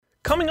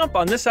Coming up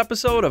on this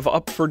episode of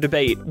Up for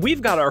Debate,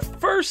 we've got our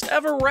first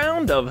ever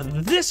round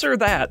of This or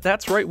That.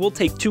 That's right, we'll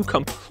take two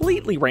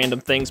completely random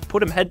things,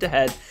 put them head to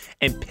head,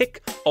 and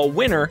pick a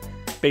winner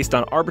based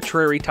on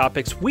arbitrary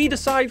topics we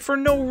decide for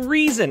no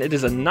reason. It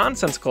is a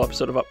nonsensical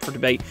episode of Up for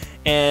Debate,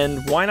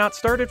 and why not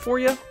start it for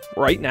you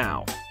right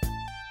now?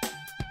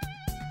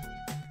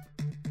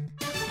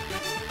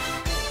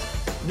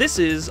 This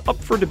is Up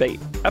for Debate,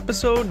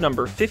 episode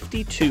number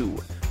 52,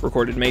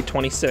 recorded May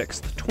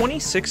 26th,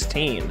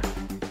 2016.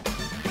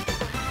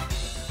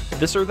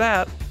 This or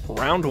That,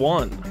 round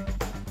one.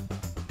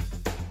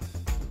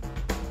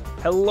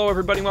 Hello,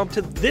 everybody. Welcome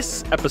to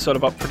this episode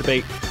of Up for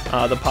Debate,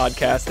 the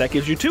podcast that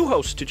gives you two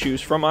hosts to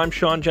choose from. I'm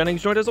Sean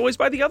Jennings, joined as always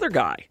by the other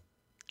guy.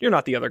 You're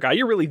not the other guy.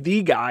 You're really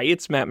the guy.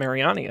 It's Matt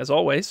Mariani, as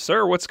always.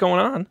 Sir, what's going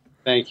on?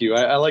 Thank you.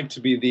 I like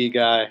to be the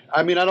guy.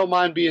 I mean, I don't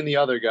mind being the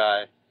other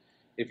guy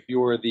if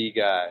you're the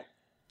guy.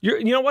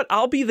 You know what?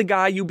 I'll be the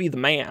guy. You be the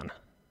man.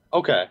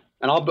 Okay.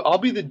 And I'll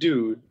be the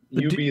dude.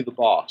 You be the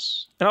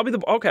boss. And I'll be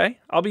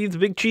I'll be the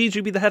big cheese.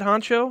 You be the head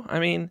honcho. I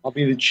mean, I'll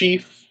be the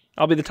chief.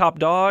 I'll be the top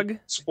dog.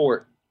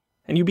 Sport.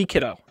 And you be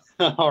kiddo.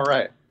 All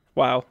right.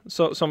 Wow.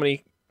 So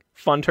many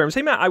fun terms.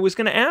 Hey, Matt, I was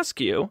going to ask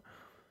you,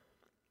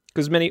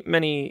 because many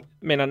may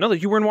not know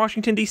that you were in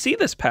Washington, D.C.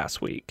 this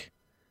past week.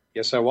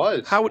 Yes, I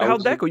was.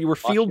 How'd that go? You were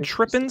field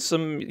tripping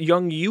some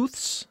young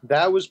youths?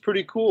 That was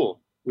pretty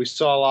cool. We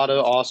saw a lot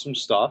of awesome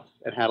stuff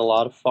and had a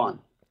lot of fun.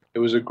 It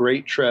was a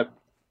great trip.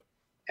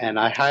 And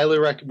I highly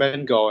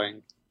recommend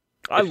going.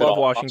 I love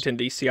Washington,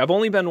 D.C. I've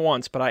only been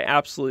once, but I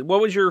absolutely...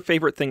 What was your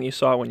favorite thing you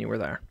saw when you were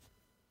there?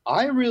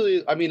 I've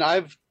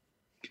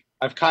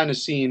kind of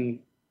seen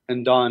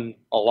and done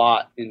a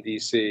lot in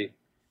D.C.,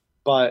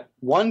 but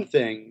one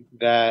thing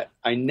that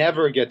I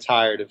never get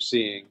tired of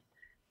seeing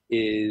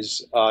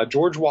is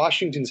George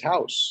Washington's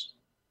house.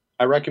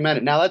 I recommend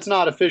it. Now, that's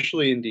not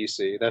officially in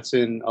D.C. That's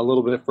in a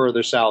little bit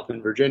further south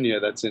in Virginia.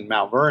 That's in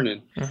Mount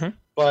Vernon. Mm-hmm.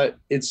 But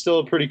it's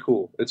still pretty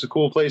cool. It's a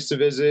cool place to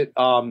visit.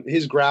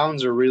 His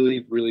grounds are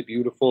really, really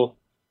beautiful.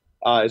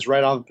 It's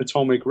right on the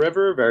Potomac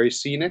River, very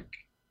scenic,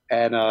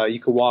 and you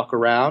can walk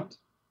around.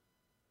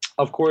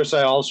 Of course,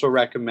 I also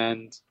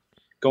recommend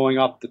going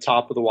up the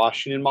top of the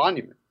Washington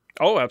Monument.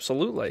 Oh,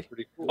 absolutely.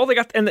 Pretty cool.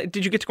 Oh,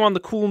 did you get to go on the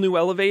cool new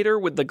elevator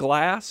with the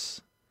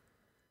glass?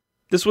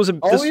 This was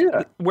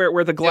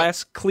where the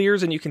glass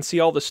clears and you can see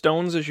all the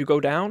stones as you go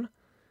down?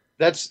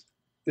 Is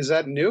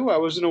that new? I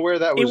wasn't aware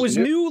that was new. It was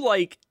new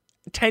like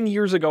 10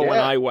 years ago when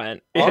I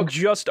went. It had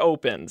just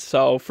opened.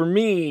 So for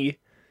me...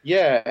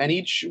 Yeah, and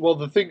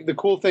the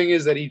cool thing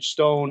is that each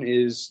stone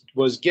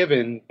was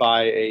given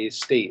by a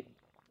state.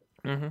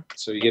 Mm-hmm.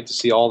 So you get to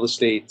see all the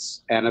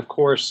states. And of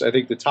course, I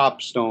think the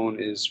top stone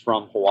is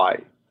from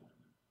Hawaii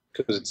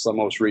because it's the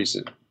most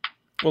recent.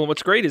 Well,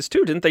 what's great is,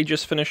 too, didn't they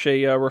just finish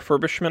a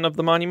refurbishment of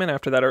the monument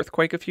after that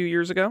earthquake a few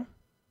years ago?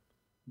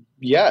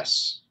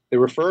 Yes, they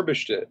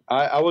refurbished it.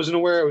 I wasn't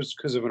aware it was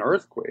because of an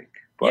earthquake.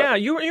 But... Yeah,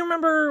 you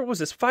remember, was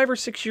this 5 or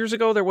 6 years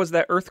ago, there was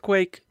that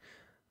earthquake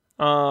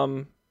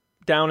down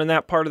in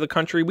that part of the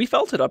country? We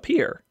felt it up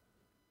here.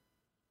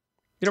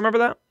 You remember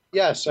that?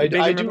 Yes, I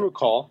do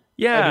recall.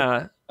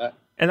 Yeah,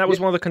 and that was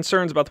one of the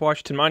concerns about the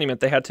Washington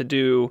Monument. They had to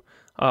do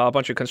a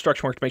bunch of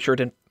construction work to make sure it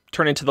didn't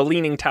turn into the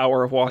Leaning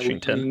Tower of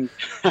Washington,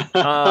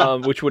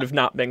 which would have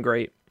not been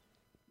great.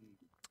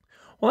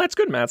 Well, that's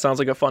good, Matt. Sounds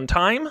like a fun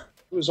time.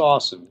 It was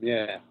awesome,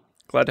 yeah.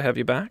 Glad to have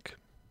you back.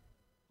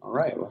 All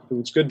right. Well,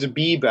 it's good to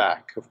be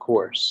back, of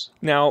course.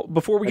 Now,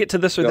 before we get to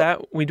this or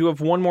that, we do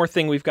have one more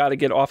thing we've got to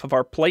get off of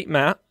our plate,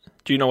 Matt.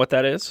 Do you know what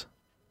that is?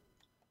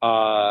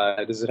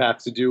 Does it have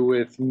to do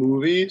with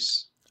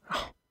movies?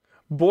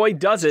 Boy,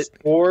 does it.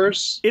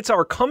 Sports? It's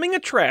our coming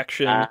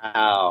attraction.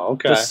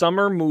 Okay. The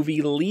Summer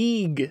Movie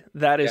League.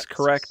 That is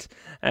correct.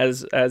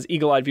 As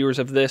eagle-eyed viewers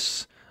of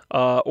this,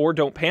 or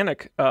Don't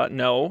Panic,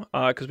 know,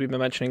 because we've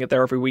been mentioning it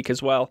there every week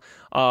as well.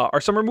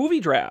 Our Summer Movie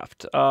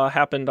Draft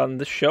happened on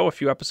this show a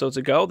few episodes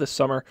ago this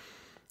summer.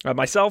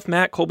 Myself,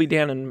 Matt, Colby,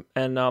 Dan,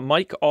 and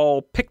Mike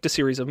all picked a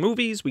series of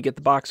movies. We get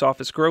the box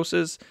office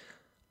grosses.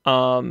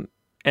 And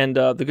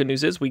the good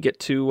news is we get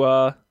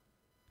to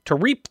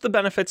reap the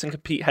benefits and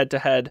compete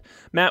head-to-head.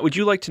 Matt, would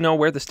you like to know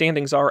where the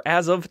standings are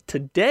as of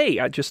today?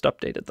 I just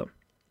updated them.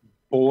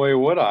 Boy,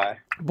 would I.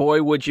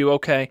 Boy, would you.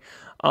 Okay.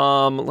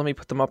 Let me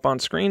put them up on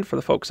screen for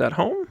the folks at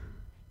home.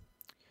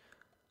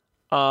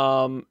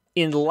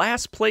 In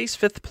last place,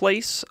 fifth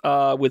place,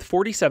 with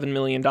 $47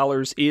 million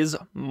is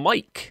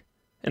Mike.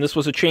 And this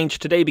was a change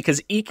today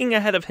because eking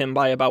ahead of him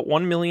by about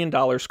 $1 million,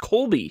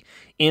 Colby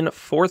in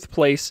fourth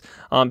place,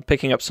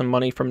 picking up some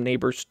money from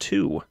Neighbors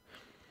 2.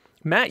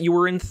 Matt, you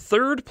were in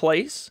third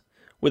place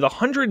with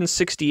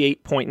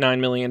 $168.9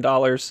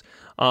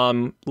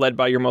 million, led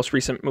by your most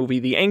recent movie,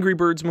 the Angry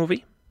Birds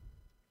movie.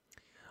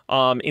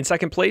 In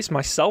second place,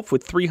 myself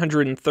with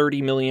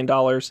 $330 million,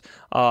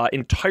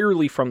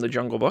 entirely from The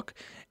Jungle Book.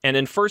 And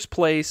in first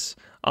place,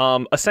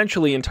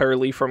 essentially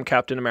entirely from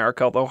Captain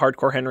America, although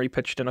Hardcore Henry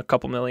pitched in a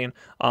couple million,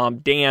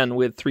 Dan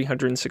with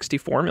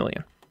 $364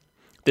 million.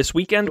 This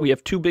weekend, we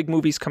have two big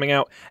movies coming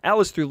out,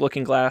 Alice Through the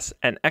Looking Glass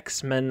and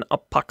X-Men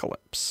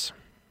Apocalypse.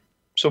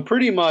 So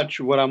pretty much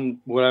what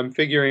I'm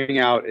figuring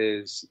out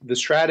is the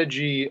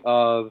strategy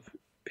of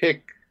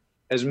pick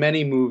as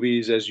many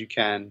movies as you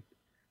can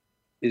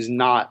is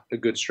not a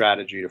good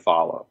strategy to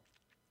follow.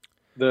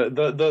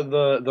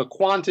 The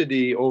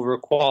quantity over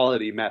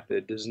quality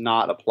method does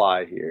not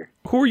apply here.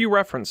 Who are you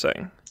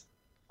referencing?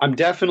 I'm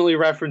definitely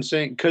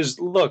referencing because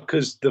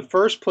the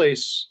first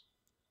place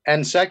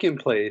and second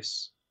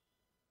place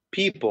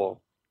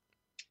people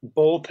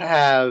both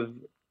have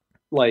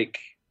like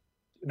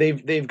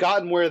they've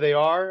gotten where they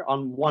are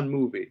on one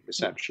movie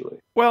essentially.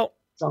 Well,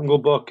 Jungle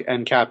Book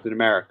and Captain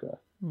America.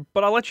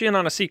 but I'll let you in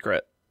on a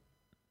secret.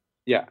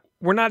 Yeah,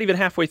 We're not even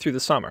halfway through the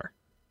summer.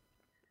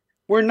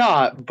 we're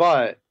not,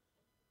 but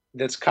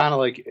that's kind of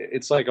like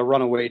it's like a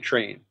runaway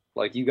train.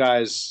 Like you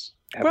guys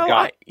have Well,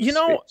 got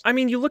I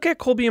mean, you look at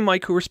Colby and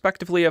Mike, who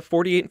respectively have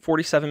 $48 and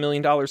 $47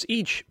 million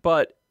each,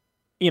 but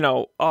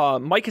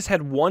Mike has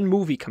had one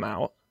movie come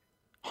out,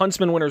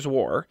 Huntsman Winter's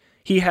War.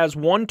 He has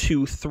 1,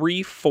 2,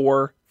 3,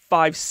 4,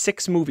 5,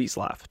 6 movies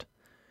left.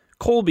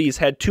 Colby's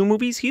had 2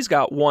 movies. He's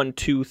got 1,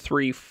 2,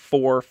 3,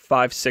 4,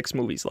 5, 6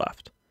 movies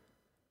left.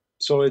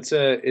 So it's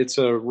a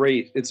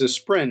race. It's a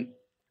sprint.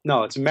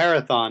 No, it's a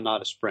marathon,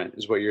 not a sprint,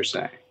 is what you're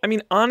saying. I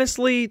mean,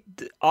 honestly,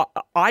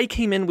 I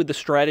came in with the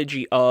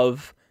strategy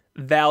of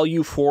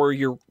value for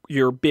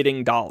your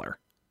bidding dollar.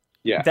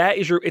 Yeah. That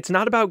is it's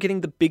not about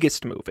getting the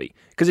biggest movie,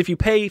 because if you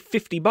pay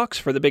 $50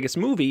 for the biggest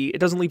movie, it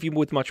doesn't leave you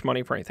with much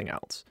money for anything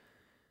else.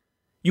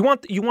 You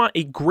want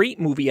a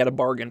great movie at a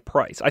bargain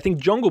price. I think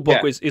Jungle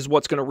Book is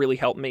what's going to really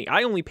help me.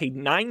 I only paid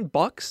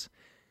 $9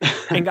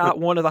 and got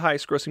one of the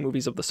highest grossing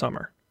movies of the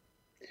summer.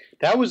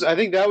 I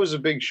think that was a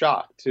big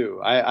shock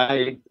too.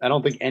 I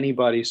don't think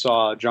anybody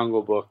saw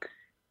Jungle Book.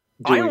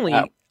 I only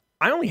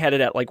had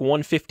it at like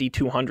 150,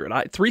 200.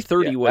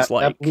 330 was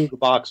that blew the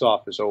box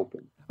office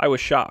open. I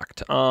was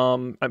shocked.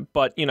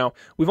 But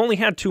we've only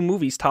had 2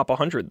 movies top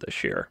 100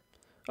 this year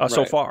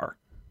so far.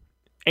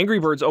 Angry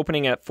Birds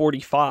opening at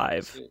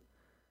 45.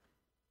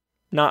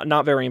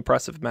 Not very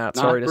impressive, Matt.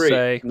 Sorry to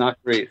say. Not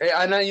great. Hey,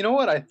 and you know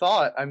what I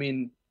thought? I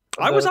mean,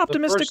 I was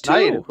optimistic the first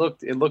too. Night,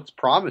 it looked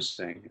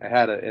promising. It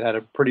had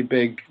a pretty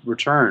big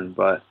return,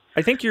 but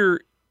I think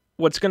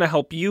what's going to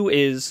help you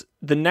is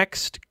the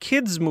next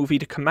kids movie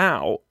to come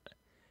out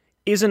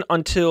isn't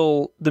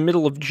until the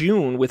middle of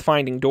June with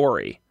Finding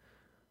Dory.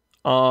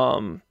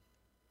 All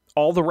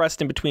the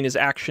rest in between is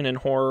action and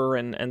horror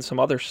and some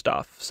other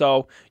stuff.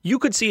 So you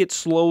could see it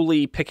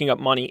slowly picking up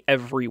money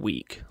every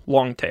week.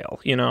 Long tail,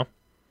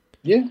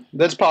 Yeah,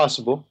 that's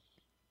possible.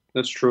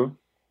 That's true.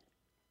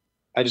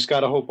 I just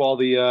gotta hope all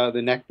the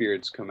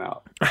neckbeards come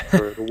out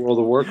for the World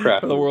of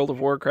Warcraft. For the World of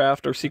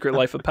Warcraft or Secret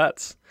Life of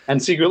Pets.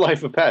 And Secret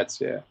Life of Pets,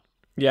 yeah.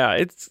 Yeah,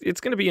 it's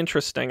going to be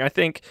interesting. I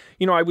think,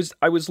 I was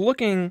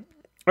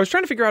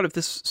trying to figure out if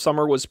this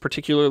summer was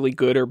particularly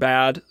good or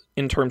bad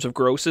in terms of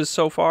grosses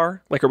so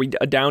far. Like, are we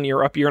a down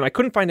year, up year? And I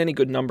couldn't find any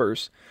good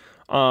numbers.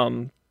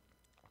 But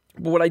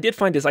what I did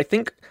find is I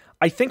think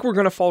we're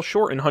going to fall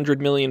short in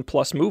 100 million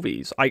plus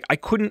movies.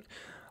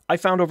 I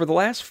found over the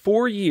last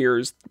 4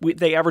 years,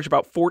 they average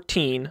about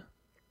 14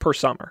 per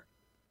summer.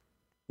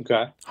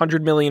 Okay.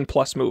 100 million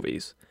plus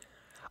movies.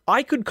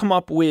 I could come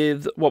up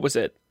with,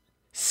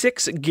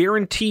 6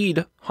 guaranteed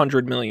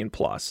 100 million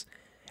plus,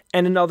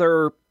 and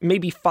another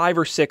maybe 5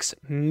 or 6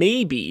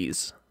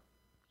 maybes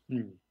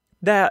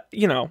that,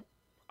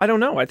 I don't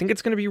know. I think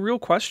it's going to be real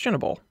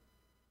questionable.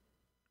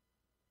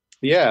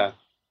 Yeah.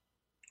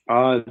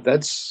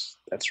 That's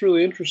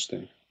really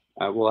interesting.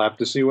 We'll have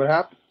to see what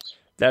happens.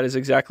 That is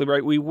exactly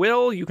right. We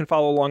will. You can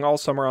follow along all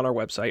summer on our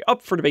website,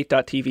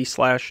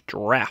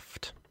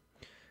 upfordebate.tv/draft.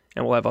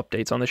 And we'll have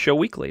updates on the show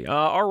weekly.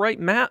 All right,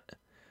 Matt.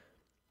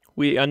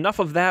 Enough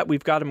of that.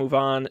 We've got to move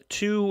on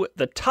to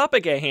the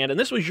topic at hand. And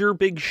this was your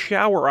big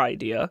shower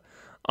idea.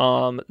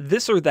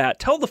 This or that.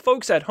 Tell the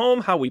folks at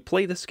home how we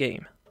play this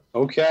game.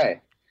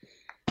 Okay.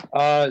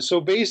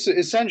 So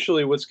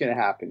essentially what's going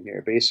to happen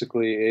here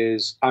basically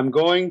is I'm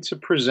going to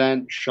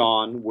present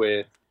Sean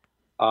with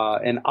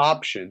an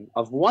option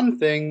of one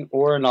thing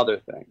or another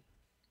thing.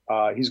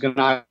 He's going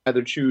to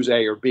either choose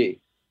A or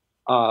B.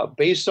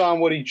 Based on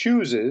what he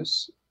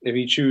chooses, if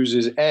he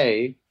chooses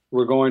A,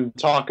 we're going to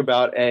talk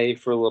about A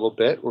for a little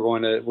bit. We're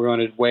going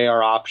to weigh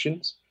our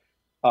options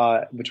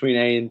between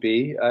A and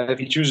B. If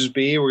he chooses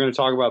B, we're going to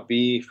talk about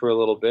B for a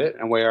little bit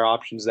and weigh our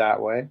options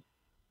that way.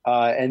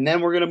 And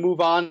then we're going to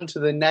move on to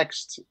the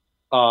next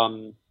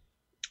kind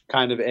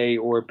of A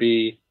or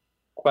B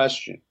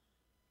question.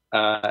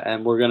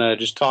 And we're going to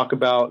just talk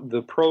about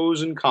the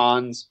pros and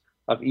cons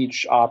of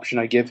each option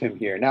I give him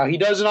here. Now, he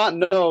does not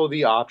know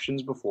the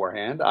options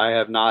beforehand. I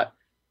have not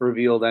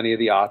revealed any of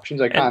the options.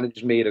 I kind of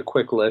just made a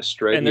quick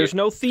list right And there's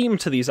no theme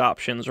to these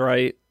options,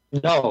 right?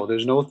 No,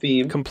 there's no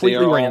theme.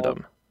 Completely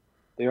random.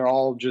 They're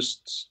all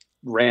just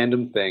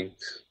random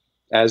things,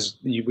 as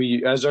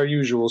our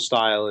usual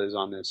style is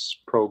on this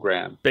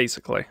program.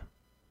 Basically.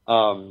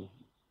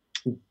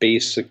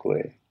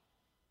 Basically.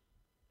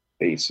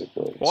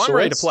 Well, I'm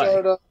ready to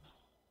play.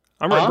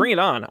 I'm ready. Bring it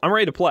on. I'm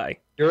ready to play.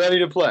 You're ready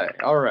to play.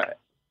 All right.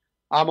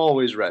 I'm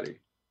always ready.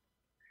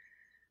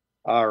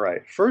 All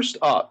right. First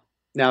up,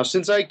 Now,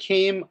 since I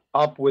came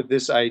up with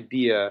this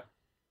idea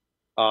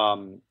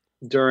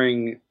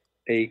during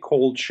a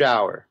cold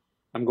shower,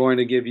 I'm going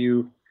to give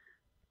you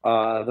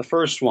the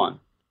first one.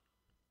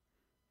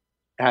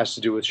 It has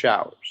to do with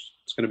showers.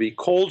 It's going to be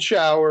cold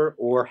shower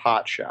or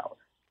hot shower.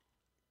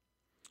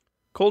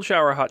 Cold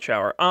shower, hot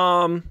shower.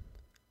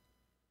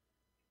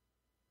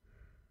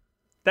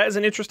 That is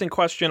an interesting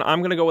question. I'm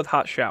going to go with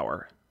hot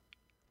shower.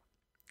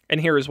 And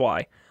here is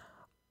why.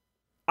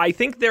 I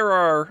think there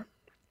are...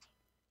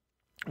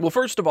 Well,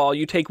 first of all,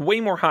 you take way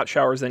more hot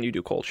showers than you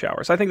do cold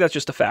showers. I think that's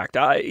just a fact.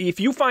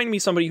 If you find me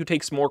somebody who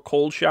takes more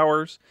cold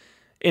showers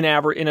in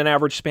an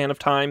average span of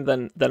time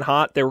than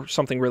hot, there's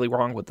something really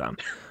wrong with them.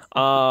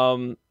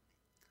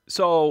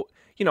 So,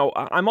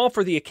 I'm all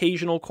for the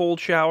occasional cold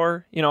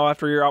shower,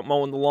 after you're out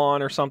mowing the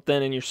lawn or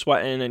something and you're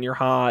sweating and you're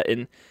hot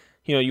and,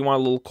 you want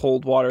a little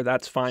cold water,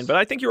 that's fine. But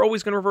I think you're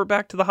always going to revert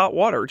back to the hot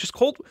water. Just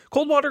cold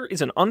water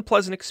is an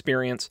unpleasant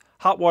experience.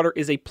 Hot water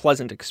is a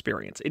pleasant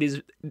experience. It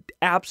is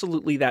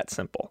absolutely that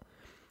simple.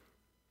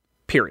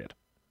 Period.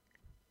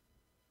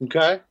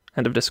 Okay.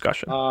 End of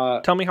discussion.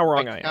 Tell me how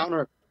wrong I am.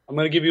 I'm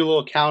going to give you a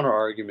little counter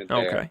argument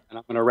there. Okay. And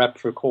I'm going to rep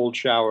for cold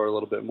shower a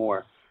little bit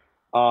more.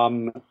 Are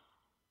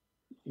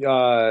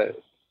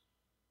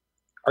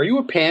you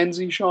a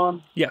pansy,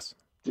 Sean? Yes.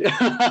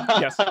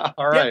 Yes.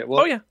 All right. Yeah.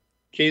 Well, yeah.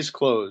 Case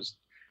closed.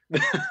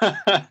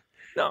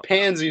 No.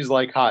 Pansies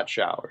like hot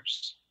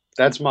showers.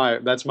 That's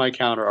my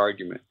counter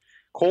argument.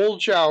 Cold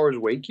showers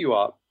wake you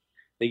up.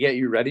 They get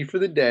you ready for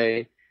the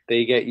day.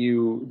 They get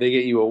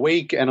you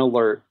awake and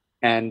alert.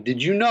 And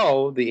did you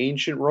know the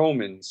ancient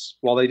Romans,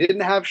 while they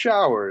didn't have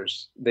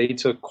showers, they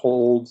took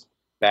cold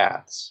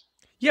baths?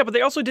 Yeah, but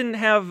they also didn't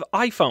have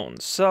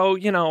iPhones. So,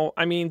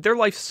 their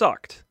life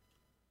sucked.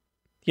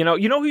 You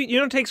know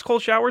who takes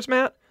cold showers,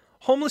 Matt?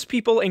 Homeless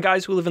people and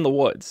guys who live in the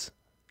woods.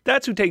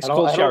 That's who takes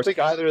cold showers. I don't think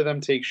either of them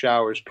take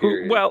showers,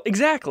 period. Well,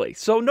 exactly.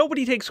 So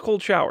nobody takes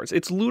cold showers.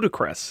 It's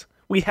ludicrous.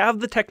 We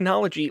have the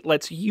technology.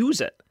 Let's use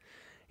it.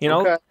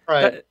 Okay,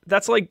 right.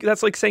 That's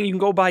like saying you can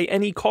go buy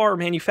any car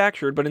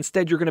manufactured, but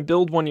instead you're going to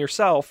build one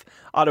yourself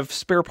out of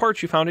spare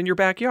parts you found in your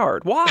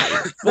backyard.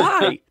 Why?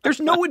 Why? There's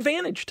no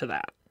advantage to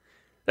that.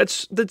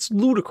 That's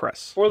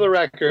ludicrous. For the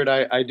record,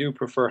 I do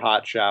prefer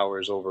hot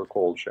showers over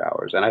cold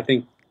showers, and I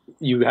think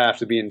you have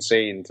to be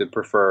insane to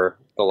prefer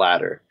the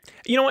latter.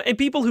 And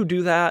people who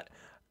do that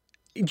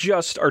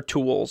just are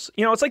tools.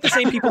 It's like the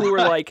same people who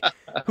are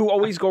who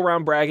always go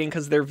around bragging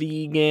because they're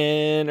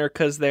vegan or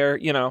because they're,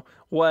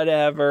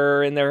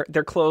 whatever, and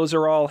their clothes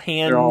are all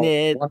hand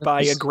knit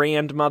by a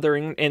grandmother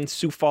in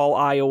Sioux Falls,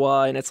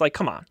 Iowa, and it's like,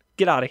 come on,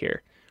 get out of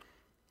here.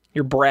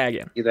 You're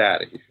bragging. Get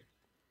out of here.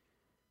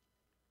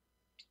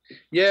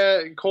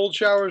 Yeah, cold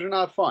showers are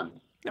not fun.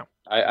 No.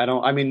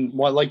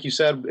 Like you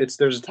said,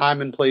 there's a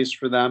time and place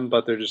for them,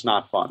 but they're just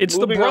not fun. It's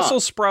Moving the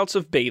Brussels sprouts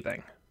of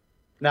bathing.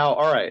 Now,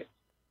 all right,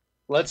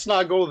 let's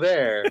not go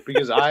there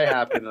because I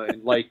happen to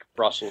like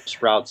Brussels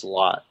sprouts a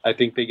lot. I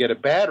think they get a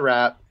bad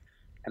rap,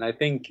 and I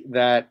think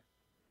that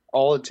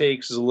all it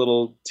takes is a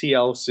little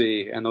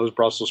TLC, and those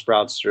Brussels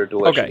sprouts are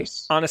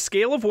delicious. Okay, on a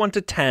scale of 1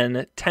 to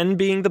 10, 10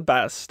 being the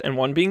best and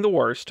 1 being the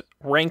worst,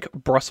 rank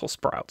Brussels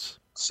sprouts.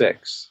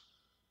 6.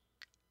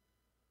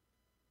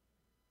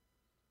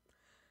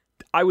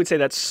 I would say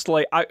that's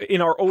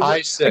in our over.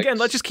 High 6, again,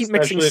 let's just keep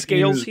mixing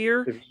scales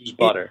here. If you use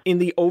butter. In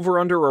the over,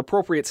 under, or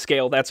appropriate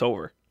scale, that's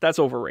over. That's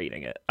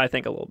overrating it, I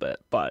think, a little bit.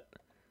 But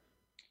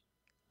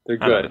they're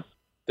good.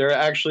 They're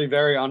actually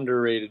very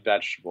underrated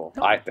vegetable,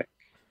 I think.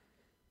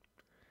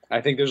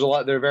 I think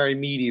they're very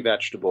meaty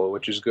vegetable,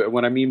 which is good.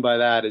 What I mean by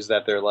that is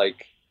that there's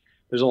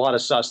a lot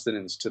of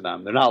sustenance to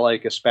them. They're not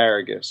like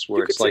asparagus,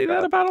 where it's like that. You could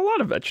say that about a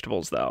lot of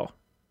vegetables, though.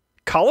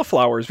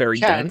 Cauliflower is very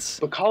dense.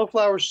 But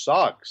cauliflower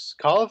sucks.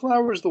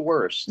 Cauliflower is the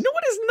worst. No,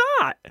 it is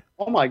not.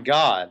 Oh my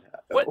god!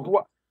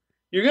 What?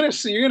 You're gonna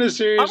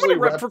seriously? I'm gonna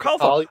rep for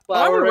cauliflower.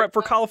 I'm gonna rep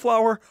for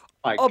cauliflower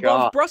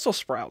above Brussels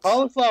sprouts.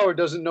 Cauliflower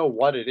doesn't know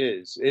what it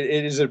is.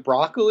 Is it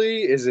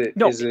broccoli? Is it?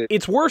 No, is it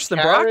it's worse than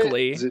carrot?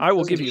 broccoli. I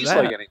will give you that.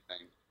 Like anything.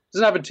 It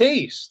doesn't have a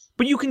taste.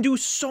 But you can do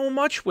so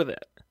much with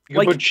it. You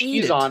can put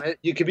cheese on it.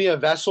 You could be a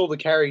vessel to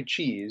carry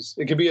cheese.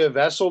 It could be a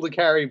vessel to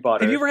carry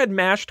butter. Have you ever had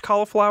mashed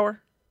cauliflower?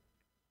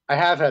 I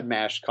have had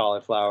mashed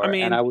cauliflower,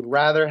 and I would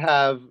rather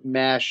have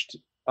mashed...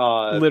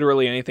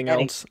 literally anything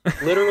else.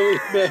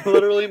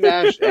 literally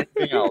mashed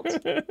anything else.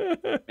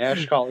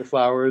 Mashed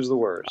cauliflower is the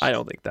worst. I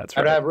don't think that's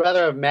right. I'd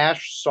rather have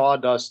mashed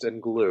sawdust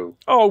and glue.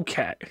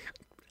 Okay.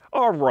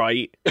 All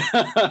right.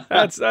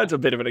 That's a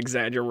bit of an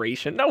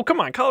exaggeration. No, come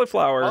on,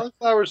 cauliflower.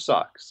 Cauliflower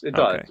sucks. It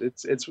does. Okay.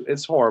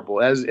 It's horrible.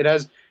 It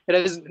has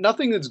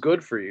nothing that's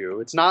good for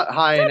you. It's not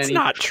high in any... That's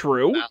not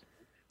true.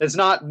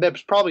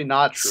 That's probably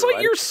not true.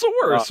 Cite your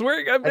source.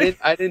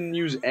 I didn't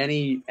use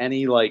any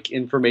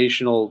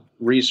informational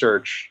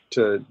research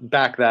to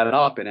back that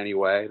up in any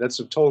way. That's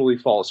a totally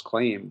false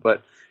claim.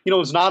 But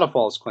it's not a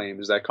false claim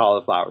is that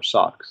cauliflower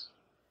sucks.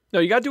 No,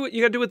 you gotta do it.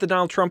 You gotta do it the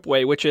Donald Trump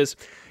way, which is,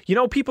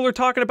 people are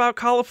talking about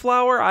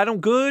cauliflower. I don't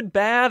good,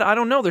 bad. I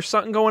don't know. There's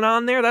something going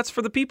on there. That's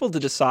for the people to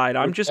decide.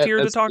 I'm just here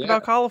to talk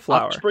about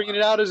cauliflower. I'm just bringing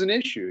it out as an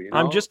issue.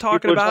 I'm just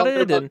talking about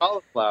it, and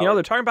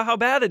they're talking about how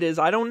bad it is.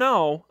 I don't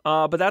know,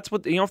 but that's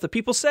what if the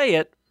people say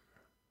it.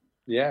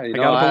 Yeah, I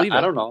gotta believe it.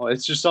 I don't know.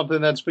 It's just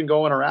something that's been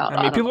going around.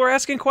 I mean, people are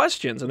asking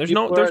questions, and there's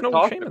no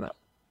shame in that.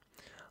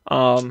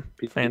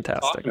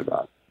 Fantastic.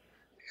 About it.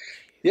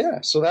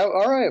 Yeah, so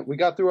all right. We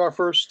got through our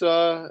first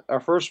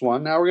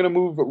one. Now we're gonna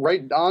move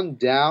right on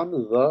down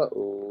the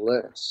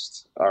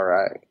list. All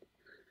right.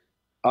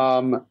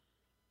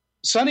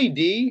 Sunny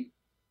D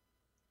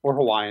or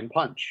Hawaiian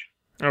Punch?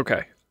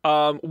 Okay.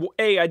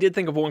 I did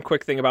think of one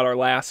quick thing about our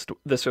last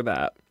this or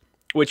that,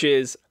 which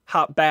is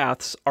hot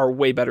baths are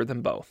way better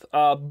than both.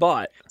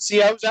 But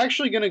see, I was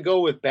actually gonna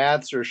go with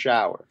baths or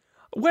shower.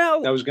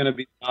 Well, that was gonna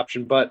be an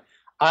option, but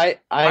I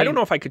don't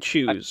know if I could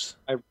choose.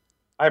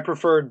 I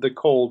preferred the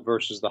cold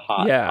versus the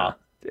hot. Yeah,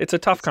 it's a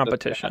tough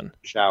competition.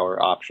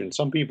 Shower option.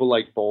 Some people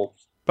like both,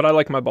 but I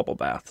like my bubble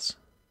baths.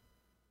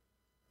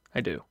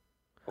 I do.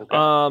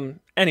 Okay.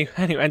 Anyway,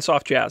 and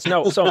soft jazz.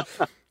 No, so,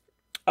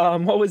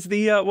 what was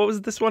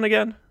this one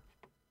again?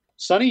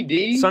 Sunny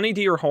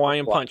D or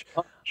Hawaiian Punch?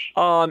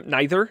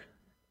 Neither.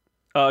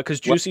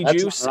 Because Juicy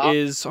Juice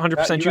is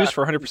 100% juice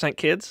for 100%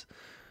 kids.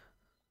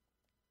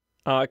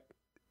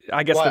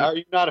 I guess. Are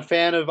you not a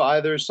fan of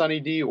either Sunny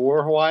D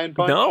or Hawaiian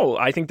Punch? No,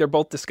 I think they're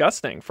both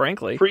disgusting,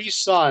 frankly.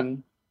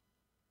 Pre-Sun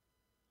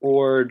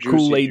or Juicy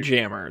Kool-Aid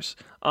Jammers.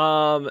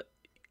 I'm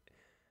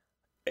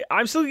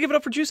still gonna give it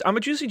up for juice. I'm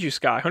a Juicy Juice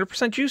guy,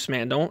 100% juice,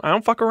 man. I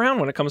don't fuck around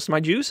when it comes to my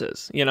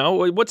juices.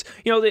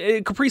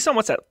 Capri Sun,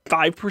 what's that?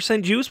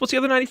 5% juice? What's the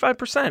other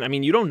 95%? I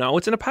mean, you don't know.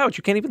 It's in a pouch.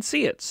 You can't even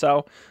see it.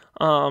 So,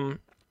 I'm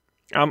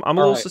a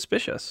little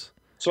suspicious.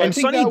 So and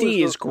Sunny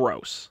D is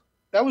gross.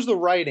 That was the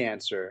right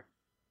answer.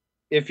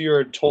 If you're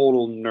a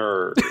total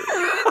nerd. Is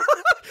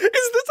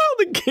this how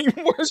the game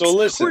works? So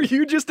listen, where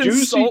you just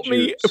insult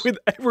me with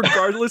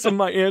regardless of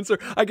my answer?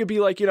 I could be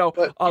like,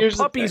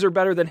 puppies are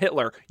better than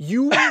Hitler.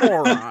 You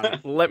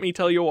moron. Let me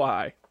tell you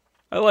why.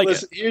 I like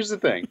it. Here's the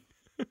thing.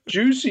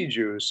 Juicy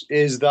Juice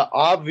is the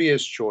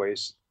obvious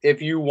choice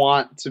if you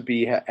want to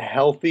be a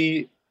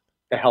healthy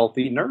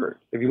nerd.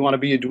 If you want to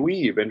be a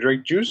dweeb and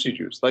drink Juicy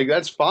Juice,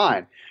 that's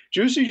fine.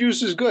 Juicy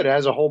Juice is good. It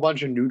has a whole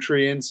bunch of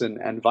nutrients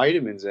and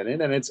vitamins in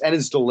it, and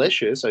it's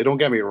delicious. Don't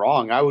get me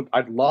wrong.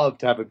 I'd love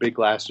to have a big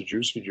glass of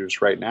Juicy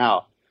Juice right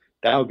now.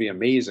 That would be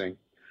amazing.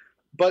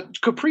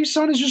 But Capri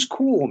Sun is just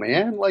cool,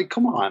 man.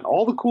 Come on.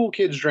 All the cool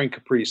kids drink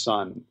Capri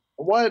Sun.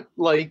 What?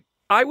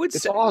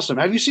 It's awesome.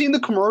 Have you seen the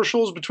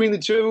commercials between the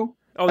two?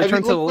 Oh, they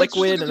turn to the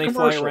liquid and they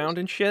fly around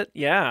and shit?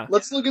 Yeah.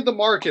 Let's look at the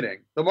marketing.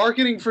 The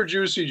marketing for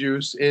Juicy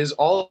Juice is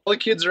all the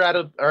kids are at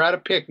a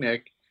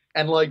picnic,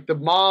 and the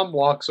mom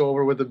walks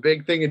over with a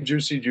big thing of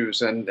Juicy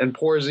Juice and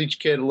pours each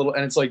kid a little,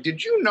 and it's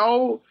did you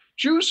know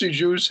Juicy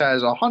Juice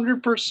has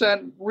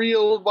 100%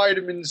 real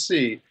vitamin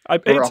C for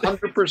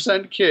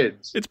 100%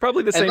 kids? It's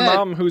probably the same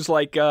mom who's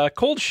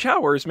cold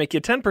showers make you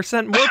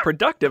 10% more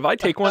productive. I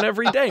take one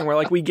every day. And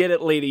we're we get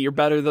it, lady. You're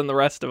better than the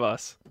rest of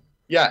us.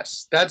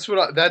 Yes,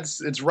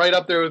 it's right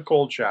up there with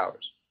cold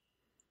showers.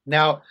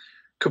 Now,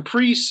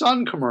 Capri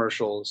Sun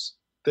commercials,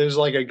 there's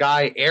a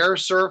guy air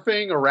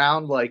surfing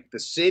around the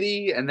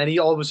city, and then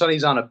all of a sudden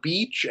he's on a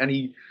beach and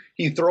he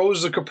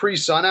throws the Capri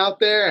Sun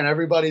out there, and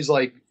everybody's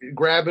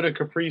grabbing a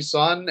Capri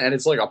Sun, and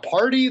it's a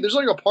party. There's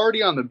a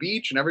party on the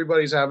beach and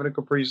everybody's having a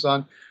Capri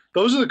Sun.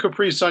 Those are the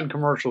Capri Sun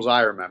commercials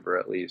I remember,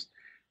 at least.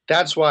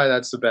 That's why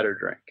that's the better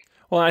drink.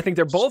 Well, I think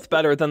they're both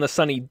better than the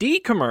Sunny D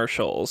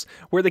commercials,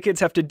 where the kids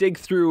have to dig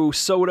through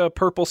soda,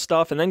 purple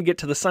stuff, and then get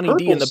to the Sunny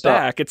D in the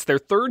back. It's their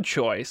third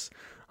choice.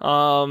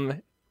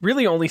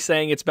 Really only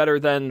saying it's better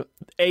than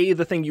A,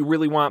 the thing you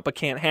really want but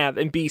can't have,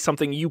 and B,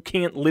 something you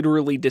can't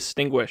literally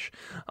distinguish.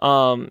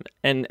 And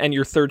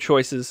your third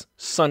choice is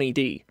Sunny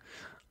D.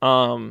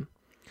 I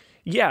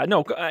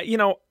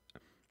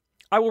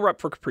will rep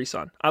for Capri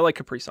Sun. I like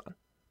Capri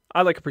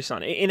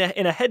Sun. In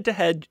a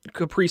head-to-head,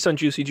 Capri Sun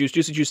Juicy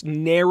Juice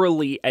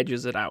narrowly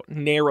edges it out.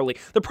 Narrowly.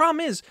 The problem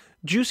is,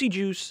 Juicy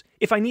Juice,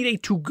 if I need a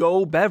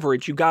to-go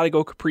beverage, you gotta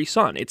go Capri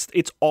Sun.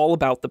 It's all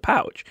about the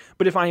pouch.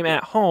 But if I'm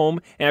at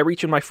home and I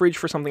reach in my fridge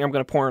for something I'm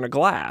gonna pour in a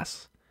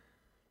glass,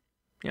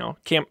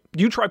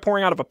 you try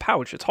pouring out of a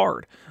pouch. It's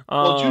hard.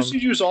 Well, Juicy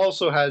Juice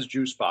also has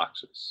juice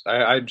boxes.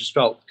 I just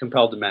felt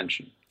compelled to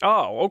mention.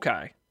 Oh,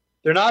 okay.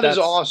 They're not as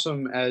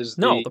awesome as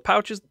the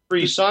pouches.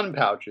 Capri Sun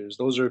pouches.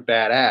 Those are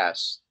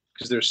badass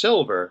because they're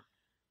silver,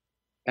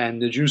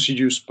 and the Juicy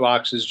Juice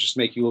boxes just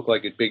make you look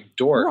like a big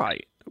dork.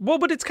 Right. Well,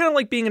 but it's kind of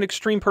like being an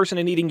extreme person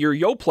and eating your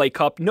Yoplait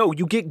cup. No,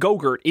 you get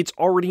Go-Gurt. It's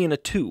already in a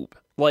tube.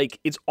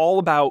 It's all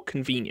about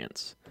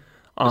convenience.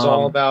 It's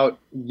all about,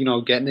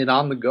 getting it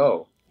on the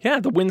go. Yeah,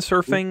 the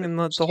windsurfing and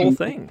the whole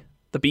thing.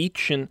 The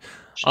beach and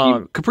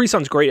Capri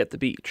Sun's great at the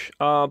beach.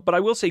 But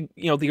I will say,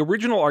 the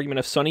original argument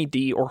of Sunny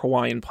D or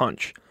Hawaiian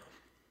Punch,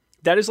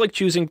 that is like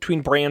choosing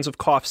between brands of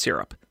cough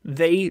syrup.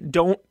 They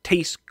don't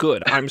taste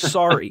good. I'm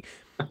sorry.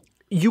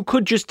 You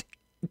could just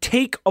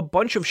take a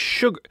bunch of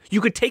sugar.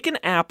 You could take an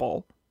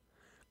apple,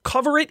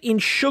 cover it in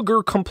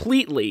sugar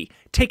completely,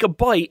 take a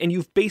bite, and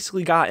you've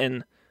basically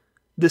gotten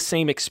the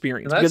same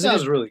experience. That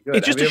sounds really good.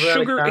 It's just Have a you ever had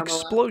sugar caramel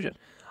explosion.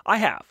 I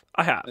have,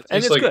 apple?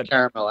 and it's like good. A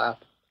caramel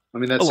apple. I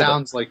mean, that A little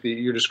sounds like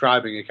you're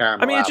describing a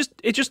caramel. I mean, apple.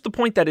 it's just the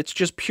point that it's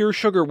just pure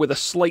sugar with a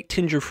slight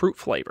tinge of fruit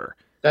flavor.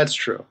 That's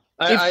true.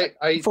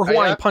 For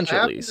Hawaiian Punch,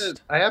 at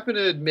least. I happen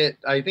to admit,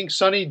 I think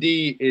Sunny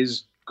D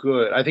is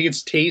good. I think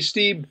it's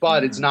tasty,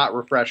 but it's not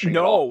refreshing.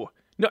 At all.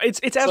 No, it's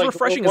as like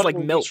refreshing as like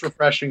milk. Most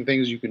refreshing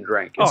things you can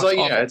drink. It's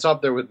it's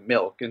up there with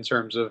milk in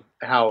terms of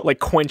how like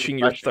quenching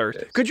your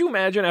thirst. Could you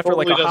imagine after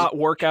like a hot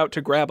work,out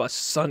to grab a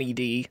Sunny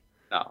D?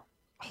 No,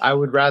 I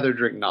would rather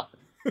drink nothing.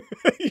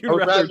 I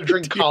would rather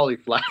drink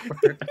cauliflower,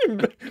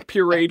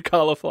 pureed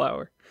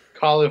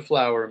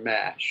cauliflower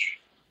mash.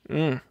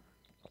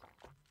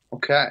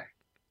 Okay.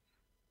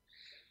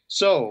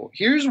 So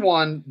here's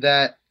one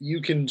that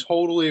you can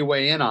totally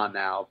weigh in on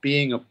now,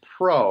 being a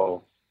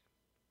pro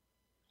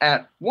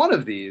at one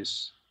of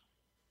these,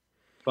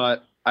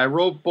 but I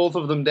wrote both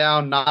of them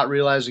down, not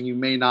realizing you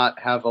may not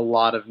have a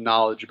lot of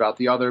knowledge about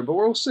the other, but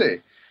we'll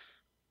see.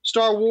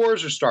 Star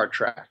Wars or Star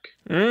Trek?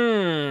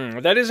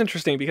 That is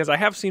interesting because I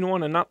have seen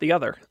one and not the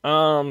other.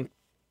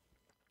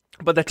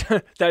 But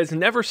that has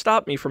never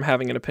stopped me from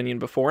having an opinion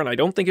before, and I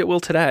don't think it will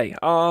today.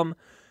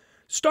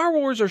 Star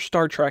Wars or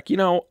Star Trek? You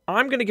know,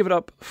 I'm going to give it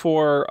up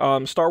for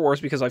Star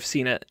Wars because I've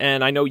seen it,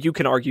 and I know you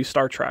can argue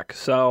Star Trek,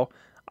 so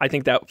I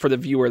think that for the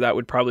viewer, that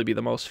would probably be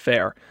the most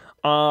fair.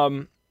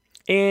 And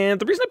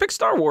the reason I picked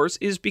Star Wars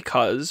is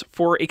because,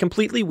 for a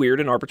completely weird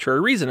and arbitrary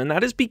reason, and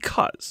that is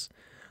because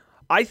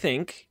I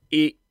think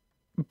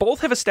both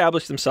have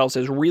established themselves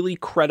as really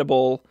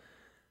credible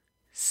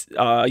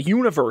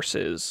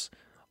universes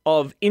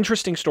of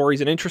interesting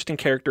stories and interesting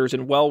characters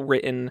and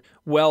well-written,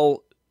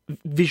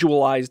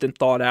 well-visualized and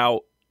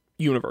thought-out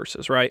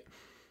universes, right?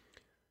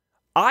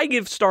 I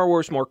give Star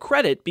Wars more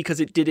credit because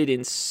it did it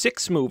in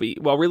 6 movies.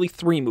 Well, really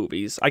 3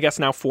 movies. I guess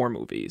now 4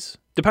 movies.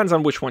 Depends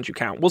on which ones you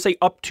count. We'll say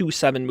up to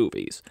 7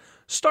 movies.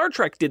 Star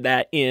Trek did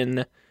that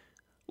in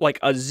like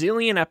a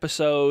zillion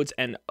episodes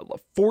and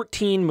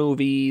 14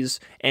 movies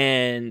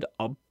and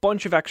a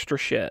bunch of extra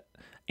shit.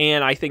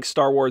 And I think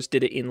Star Wars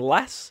did it in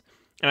less,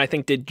 and I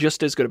think did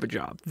just as good of a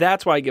job.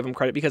 That's why I give them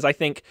credit, because I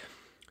think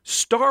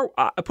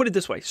I put it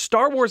this way,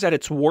 Star Wars at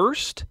its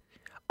worst,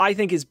 I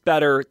think is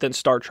better than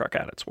Star Trek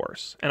at its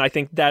worst. And I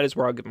think that is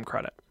where I'll give them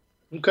credit.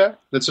 Okay.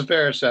 That's a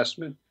fair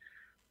assessment.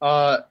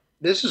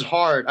 This is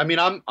hard. I mean,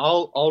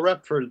 I'll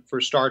rep for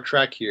Star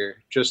Trek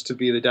here just to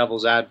be the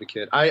devil's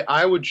advocate.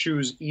 I would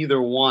choose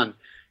either one.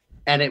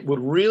 And it would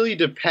really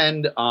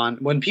depend on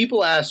when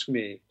people ask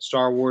me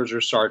Star Wars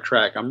or Star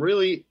Trek,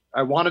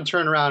 I want to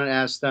turn around and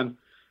ask them,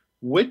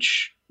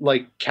 which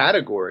like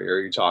category are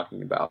you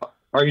talking about?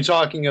 Are you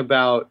talking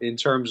about in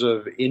terms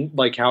of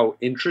how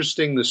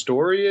interesting the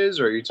story is?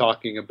 Or are you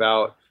talking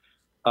about,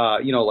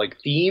 like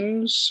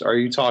themes? Are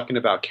you talking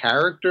about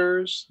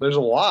characters? There's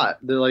a lot.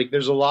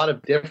 There's a lot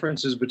of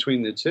differences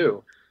between the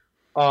two.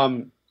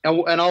 And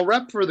I'll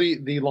rep for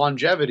the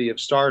longevity of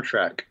Star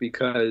Trek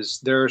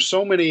because there are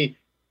so many.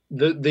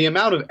 The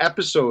amount of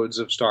episodes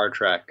of Star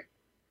Trek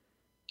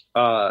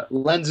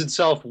lends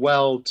itself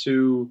well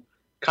to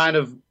kind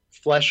of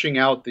fleshing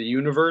out the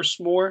universe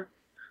more.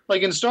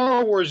 Like in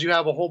Star Wars, you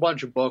have a whole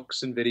bunch of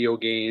books and video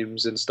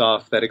games and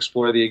stuff that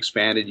explore the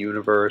expanded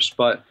universe,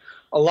 but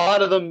a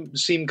lot of them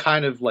seem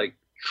kind of like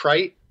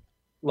trite,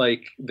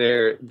 like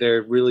they're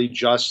really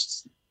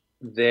just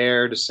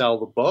there to sell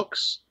the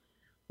books.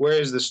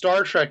 Whereas the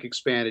Star Trek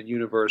expanded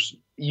universe,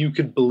 you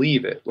could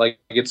believe it. Like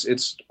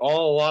it's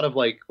all a lot of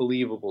like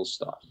believable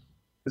stuff.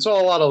 It's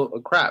all a lot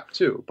of crap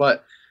too,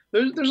 but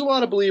there's a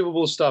lot of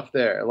believable stuff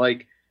there.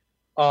 Like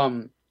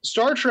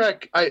Star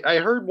Trek, I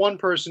heard one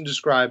person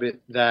describe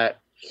it that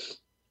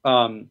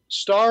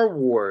Star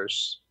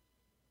Wars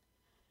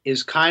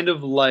is kind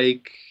of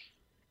like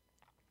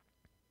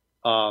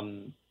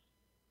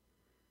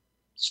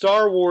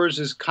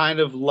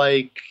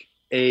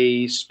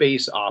a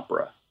space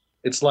opera.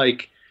 It's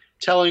like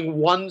telling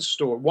one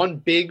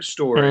big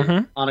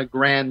story on a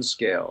grand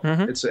scale.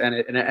 It's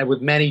and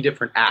with many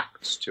different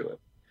acts to it.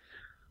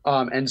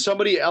 And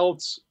somebody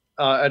else.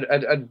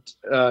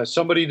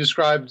 Somebody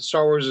described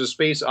Star Wars as a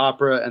space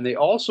opera, and they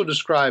also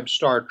described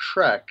Star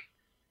Trek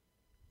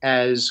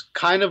as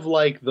kind of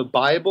like the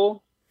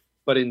Bible,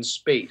 but in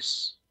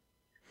space.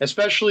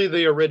 Especially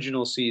the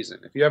original season.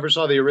 If you ever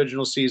saw the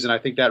original season, I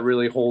think that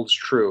really holds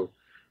true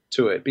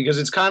to it, because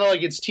it's kind of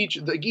like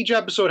each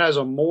episode has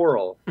a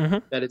moral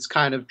that it's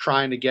kind of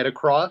trying to get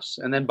across,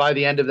 and then by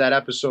the end of that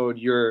episode,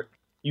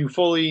 you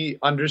fully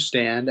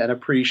understand and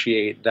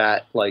appreciate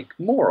that like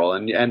moral,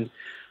 and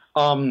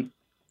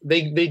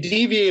They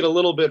deviate a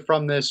little bit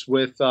from this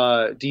with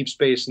Deep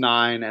Space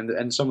Nine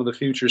and some of the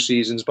future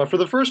seasons, but for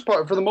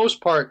the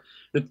most part,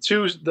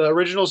 the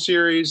original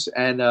series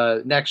and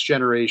Next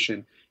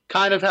Generation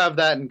kind of have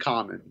that in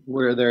common,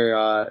 where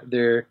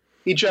they're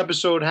each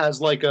episode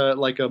has like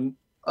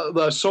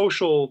a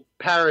social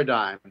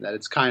paradigm that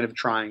it's kind of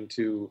trying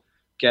to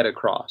get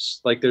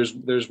across. Like there's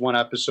one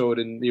episode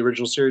in the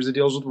original series that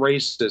deals with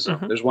racism.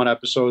 Mhm. There's one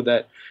episode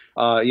that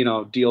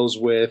deals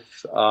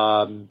with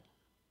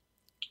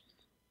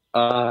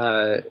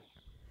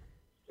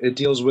it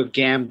deals with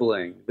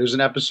gambling. There's an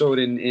episode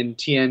in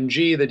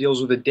TNG that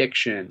deals with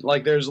addiction.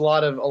 Like there's a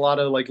lot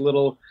of like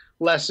little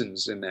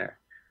lessons in there.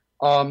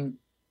 And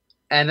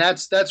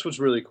that's what's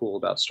really cool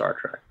about Star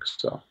Trek.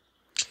 So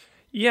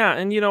Yeah,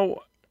 and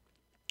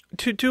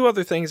two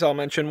other things I'll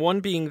mention. One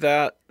being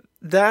that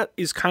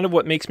is kind of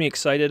what makes me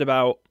excited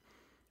about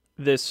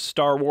this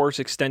Star Wars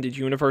extended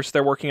universe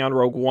they're working on.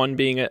 Rogue One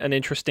being an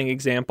interesting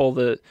example.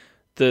 The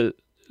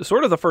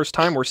sort of the first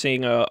time we're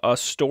seeing a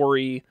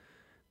story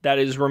that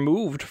is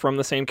removed from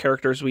the same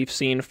characters we've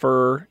seen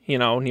for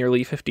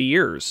nearly 50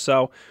 years.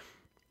 So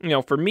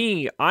for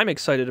me, I'm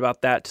excited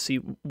about that to see.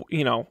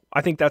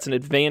 I think that's an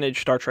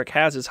advantage Star Trek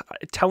has, is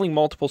telling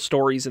multiple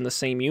stories in the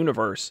same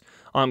universe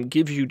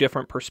gives you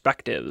different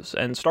perspectives,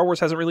 and Star Wars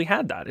hasn't really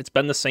had that. It's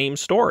been the same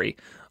story,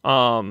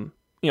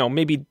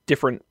 maybe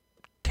different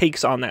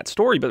takes on that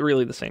story, but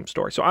really the same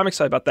story. So I'm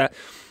excited about that.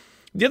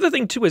 The other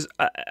thing too is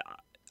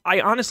I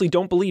honestly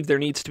don't believe there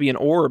needs to be an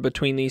or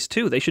between these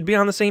two. They should be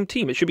on the same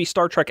team. It should be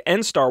Star Trek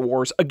and Star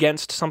Wars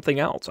against something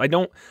else. I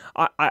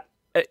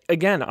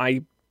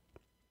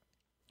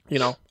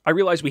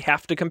realize we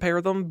have to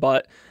compare them,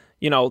 but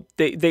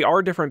they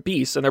are different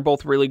beasts, and they're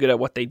both really good at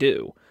what they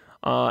do.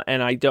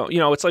 And I don't,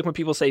 it's like when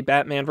people say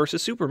Batman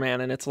versus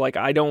Superman, and it's like,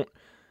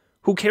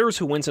 who cares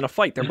who wins in a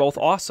fight? They're both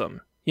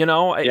awesome.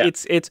 Yeah.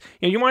 It's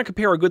you want to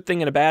compare a good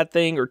thing and a bad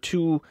thing, or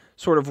two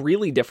sort of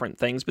really different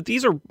things, but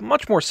these are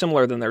much more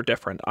similar than they're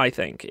different, I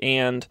think.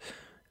 And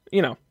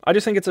I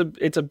just think it's a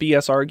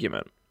BS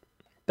argument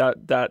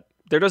that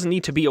there doesn't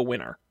need to be a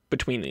winner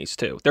between these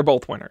two. They're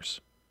both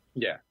winners.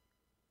 Yeah,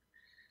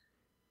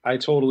 I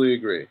totally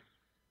agree.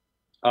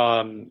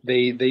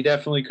 They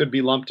definitely could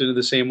be lumped into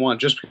the same one.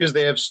 Just because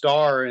they have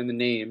Star in the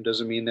name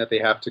doesn't mean that they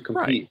have to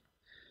compete. Right.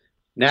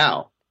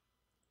 Now,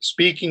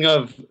 speaking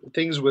of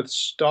things with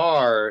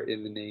Star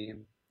in the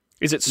name,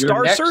 is it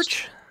Star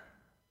Search?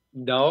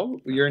 No,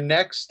 your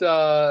next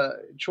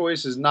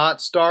choice is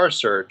not Star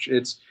Search.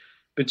 It's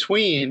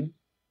between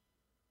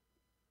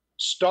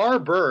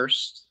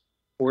Starburst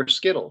or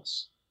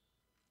Skittles.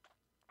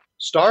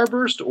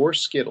 Starburst or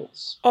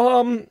Skittles.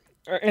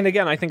 And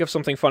again, I think of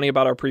something funny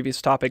about our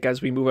previous topic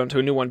as we move on to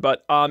a new one.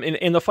 But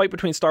in the fight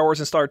between Star Wars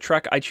and Star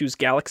Trek, I choose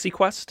Galaxy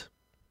Quest.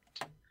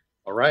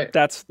 All right,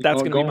 that's going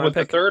to be my with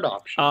pick. The third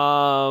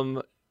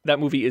option. That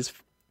movie is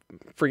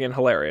freaking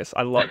hilarious.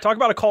 I love talk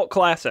about a cult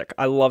classic.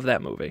 I love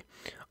that movie.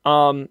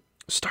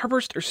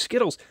 Starburst or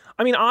Skittles?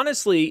 I mean,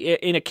 honestly,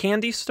 in a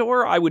candy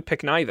store, I would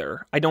pick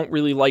neither. I don't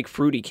really like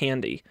fruity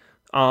candy.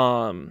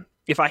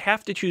 If I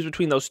have to choose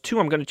between those two,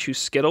 I'm going to choose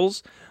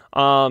Skittles.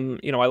 I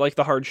like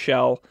the hard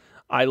shell.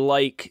 I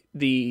like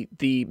the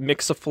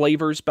mix of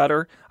flavors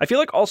better. I feel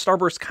like all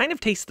Starbursts kind of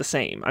taste the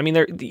same. I mean,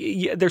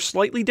 they're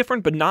slightly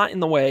different, but not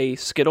in the way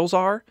Skittles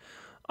are.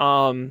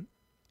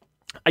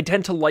 I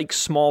tend to like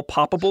small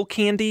poppable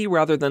candy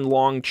rather than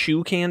long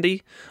chew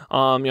candy.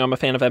 I'm a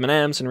fan of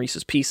M&Ms and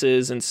Reese's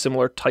Pieces and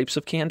similar types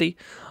of candy.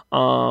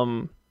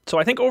 So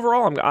I think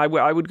overall I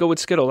would go with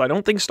Skittles. I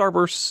don't think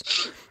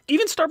Starbursts,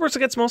 even Starburst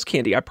against most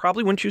candy, I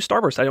probably wouldn't choose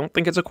Starburst. I don't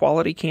think it's a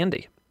quality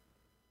candy.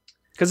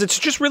 Because it's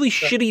just really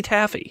shitty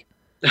taffy.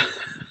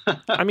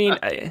 I mean...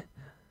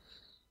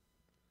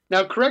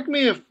 Now, correct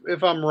me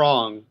if I'm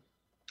wrong.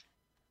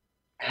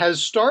 Has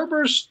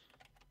Starburst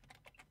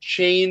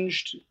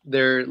changed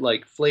their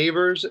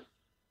flavors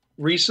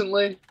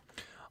recently?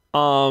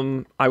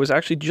 I was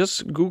actually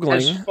just Googling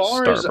as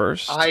far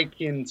Starburst. As I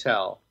can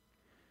tell,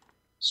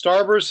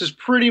 Starburst has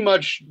pretty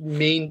much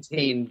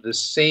maintained the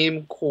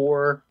same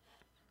core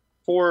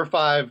 4 or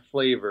 5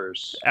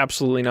 flavors.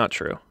 Absolutely not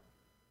true.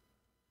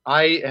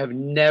 I have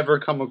never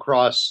come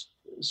across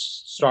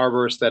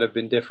Starburst that have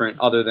been different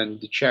other than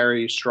the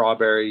cherry,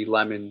 strawberry,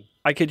 lemon.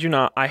 I kid you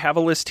not. I have a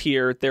list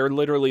here. There are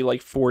literally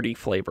 40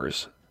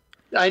 flavors.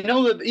 I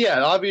know that,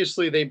 yeah,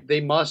 obviously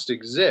they must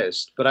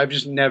exist, but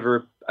I've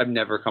never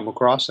come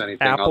across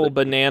anything. Apple,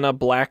 banana,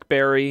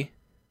 blackberry,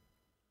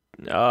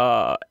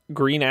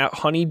 green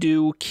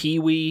honeydew,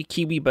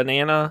 kiwi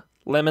banana,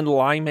 lemon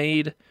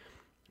limeade,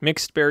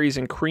 mixed berries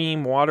and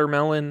cream,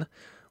 watermelon,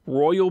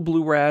 royal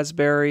blue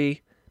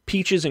raspberry,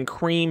 peaches and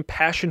cream,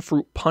 passion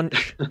fruit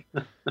punch.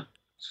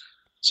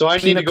 So I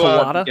need to go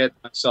out and get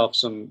myself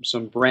some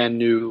brand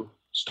new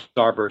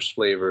Starburst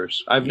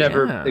flavors. I've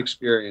never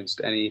experienced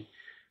any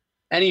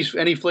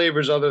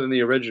flavors other than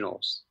the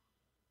originals.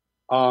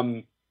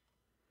 But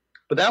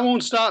that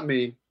won't stop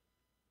me,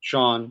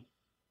 Sean,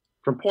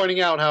 from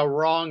pointing out how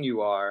wrong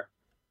you are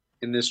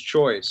in this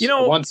choice.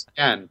 Once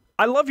again.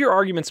 I love your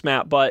arguments,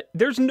 Matt, but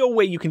there's no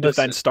way you can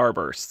defend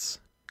Starbursts.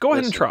 Go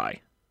ahead and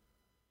try.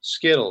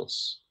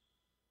 Skittles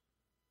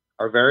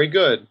are very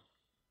good,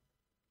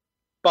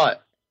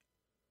 but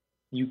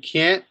you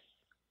can't,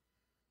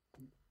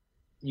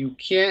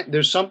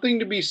 there's something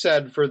to be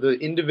said for the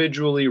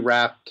individually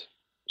wrapped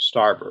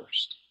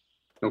Starburst,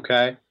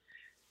 okay?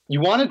 You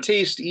want to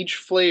taste each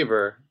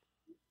flavor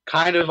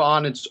kind of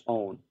on its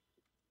own.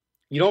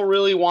 you don't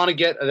really want to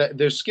get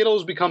their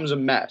Skittles becomes a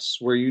mess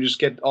where you just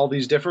get all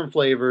these different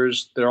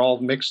flavors. They're all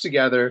mixed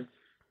together,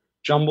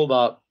 jumbled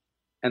up,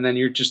 and then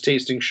you're just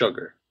tasting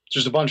sugar.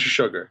 Just a bunch of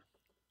sugar.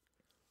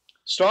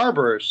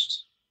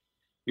 Starburst,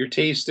 you're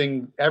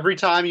tasting every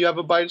time you have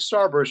a bite of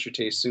Starburst, you're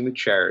tasting the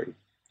cherry,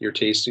 you're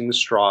tasting the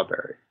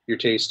strawberry, you're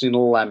tasting the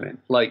lemon.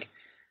 Like,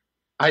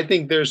 I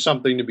think there's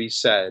something to be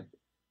said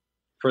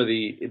for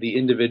the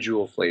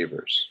individual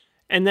flavors.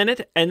 And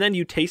then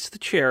you taste the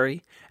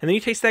cherry, and then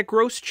you taste that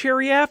gross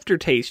cherry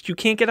aftertaste you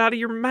can't get out of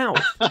your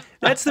mouth.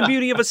 That's the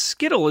beauty of a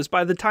Skittle, is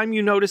by the time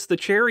you notice the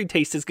cherry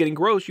taste is getting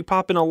gross, you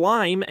pop in a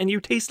lime and you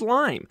taste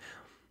lime.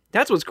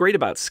 That's what's great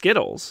about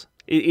Skittles,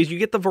 is you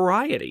get the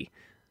variety.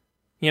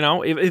 You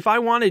know, if I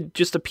wanted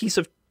just a piece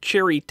of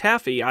cherry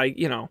taffy, I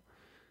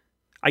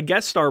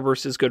guess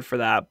Starburst is good for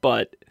that,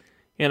 but,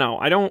 you know,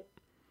 I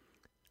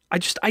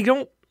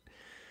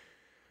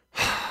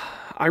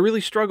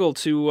really struggle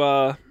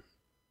to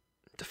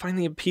find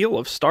the appeal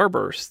of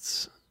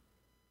Starbursts.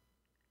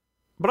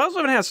 But I also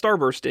haven't had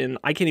Starburst in,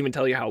 I can't even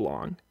tell you how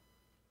long.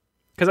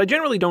 Because I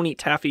generally don't eat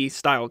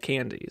taffy-style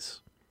candies.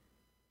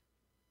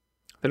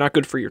 They're not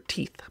good for your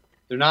teeth.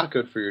 They're not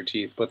good for your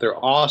teeth, but they're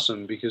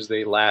awesome because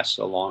they last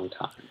a long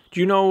time.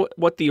 Do you know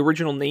what the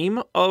original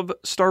name of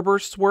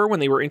Starbursts were when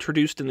they were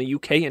introduced in the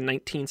UK in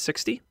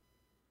 1960?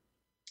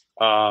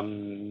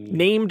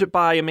 Named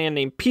by a man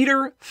named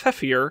Peter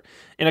Pfeffier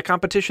in a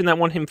competition that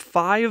won him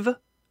 £5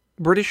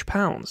 British.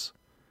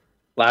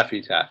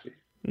 Laffy Taffy.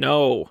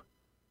 No.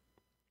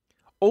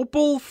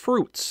 Opal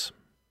Fruits.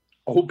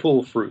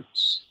 Opal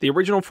Fruits. The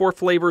original 4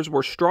 flavors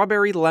were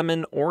strawberry,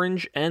 lemon,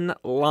 orange, and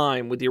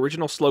lime, with the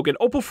original slogan,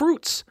 Opal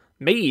Fruits,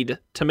 made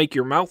to make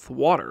your mouth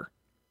water.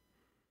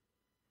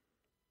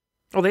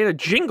 Oh, they had a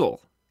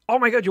jingle. Oh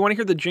my God, you want to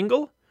hear the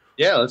jingle?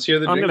 Yeah, let's hear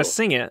the jingle. I'm going to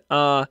sing it.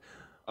 Oh.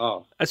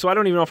 So I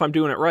don't even know if I'm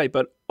doing it right,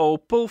 but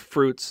Opal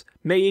Fruits,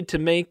 made to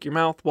make your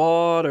mouth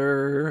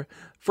water,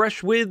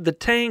 fresh with the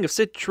tang of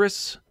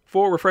citrus,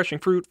 for refreshing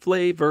fruit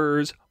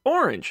flavors,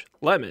 orange,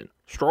 lemon,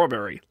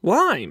 strawberry,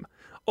 lime.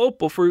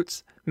 Opal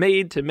Fruits,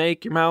 made to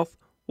make your mouth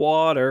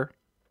water.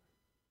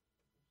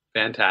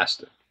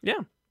 Fantastic.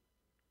 Yeah.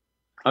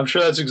 I'm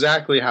sure that's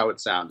exactly how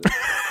it sounded.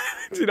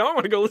 You know, I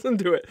want to go listen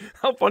to it.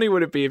 How funny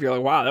would it be if you're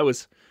like, wow, that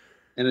was...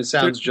 And it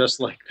sounds just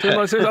like that.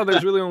 Turns out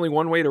there's really only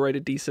one way to write a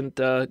decent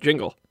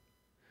jingle.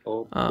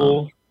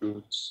 Opal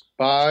Fruits,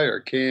 buy our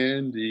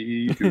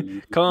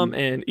candy. Come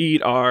and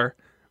eat our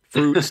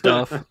fruit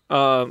stuff.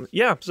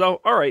 Yeah,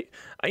 so, all right.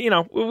 You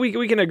know,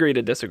 we can agree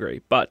to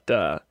disagree. But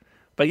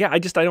yeah, I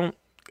don't...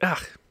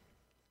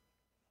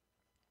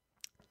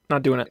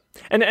 Not doing it.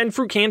 And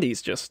fruit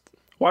candy's just...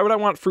 Why would I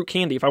want fruit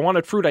candy? If I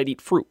wanted fruit, I'd eat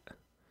fruit.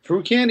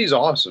 Fruit candy's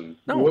awesome.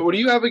 No. What do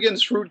you have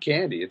against fruit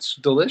candy? It's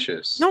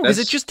delicious. No, because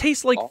it just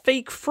tastes like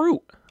fake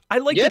fruit. I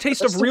like the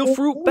taste of real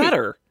fruit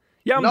better.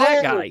 Yeah, I'm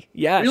that guy.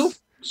 Yes. Real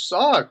fruit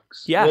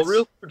sucks. Yes. Well,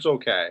 real fruit's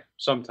okay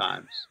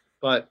sometimes.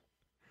 But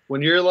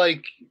when you're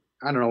like,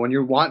 I don't know, when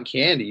you want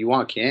candy, you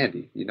want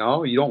candy. You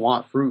know? You don't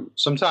want fruit.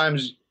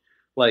 Sometimes,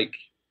 like...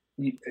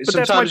 But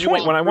that's my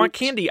point. When I want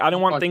candy, I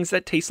don't want things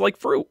that taste like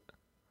fruit.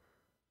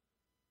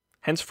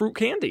 Hence fruit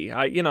candy.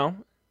 I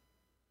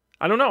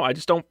don't know. I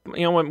just don't,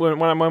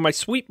 when my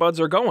sweet buds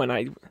are going,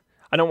 I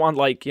don't want,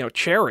 like,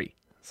 cherry.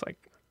 It's like,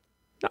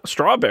 no,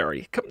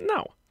 strawberry.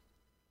 No.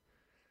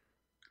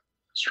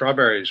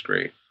 Strawberry is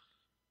great.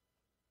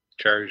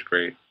 Cherry's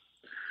great.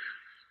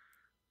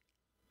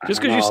 Just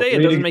because you say it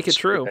doesn't make it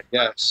true.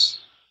 Yes.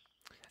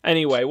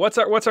 Anyway, what's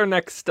our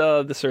next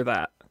this or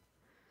that?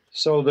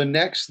 So the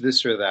next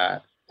this or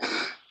that,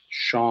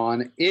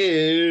 Sean,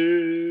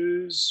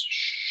 is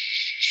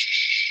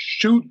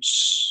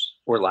chutes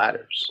or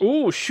ladders.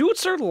 Ooh,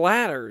 chutes or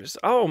ladders.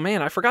 Oh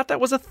man, I forgot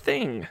that was a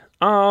thing.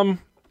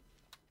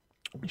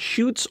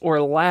 Chutes or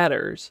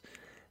ladders.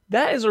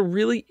 That is a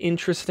really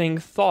interesting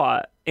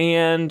thought,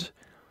 and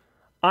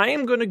I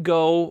am going to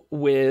go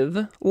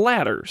with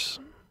ladders.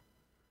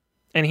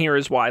 And here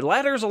is why.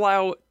 Ladders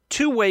allow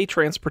two-way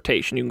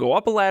transportation. You can go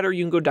up a ladder,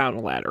 you can go down a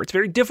ladder. It's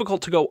very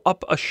difficult to go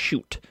up a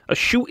chute. A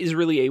chute is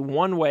really a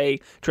one-way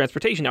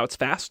transportation. Now, it's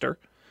faster.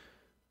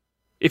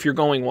 If you're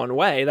going one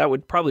way, that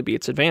would probably be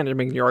its advantage,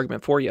 making the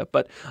argument for you.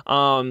 But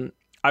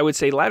I would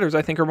say ladders,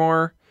 I think, are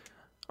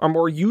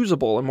more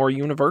usable and more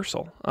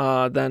universal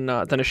than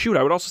a chute.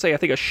 I would also say I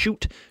think a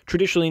chute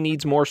traditionally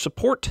needs more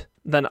support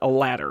than a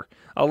ladder.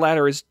 A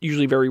ladder is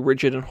usually very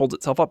rigid and holds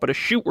itself up, but a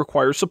chute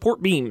requires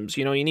support beams.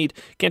 You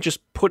can't just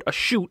put a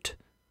chute.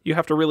 You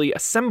have to really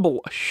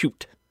assemble a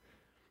chute.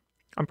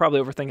 I'm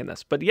probably overthinking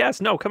this, but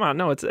yes, no, come on,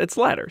 no, it's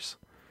ladders.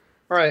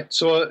 All right,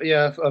 so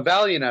yeah, a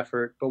valiant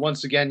effort, but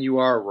once again, you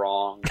are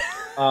wrong.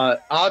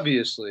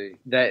 Obviously,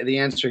 the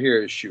answer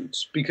here is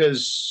chutes,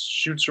 because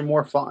chutes are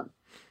more fun.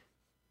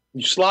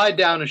 You slide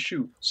down a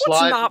chute.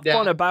 What's not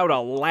fun about a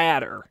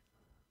ladder?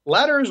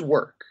 Ladders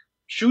work.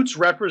 Chutes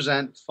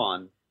represent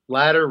fun.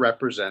 Ladder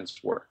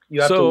represents work.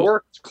 You have to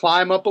work to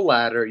climb up a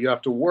ladder. You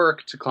have to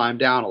work to climb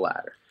down a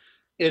ladder.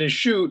 In a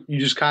chute, you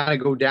just kind of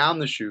go down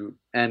the chute,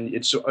 and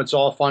it's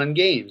all fun and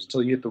games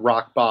until you hit the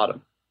rock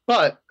bottom.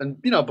 But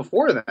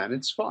before then,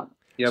 it's fun.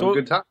 You have a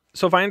good time.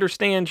 So if I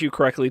understand you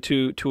correctly,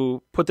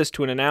 to put this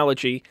to an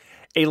analogy,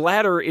 a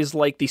ladder is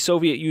like the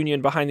Soviet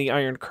Union behind the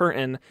Iron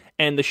Curtain,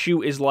 and the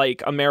chute is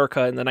like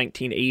America in the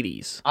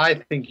 1980s. I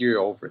think you're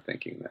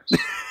overthinking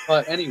this.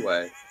 But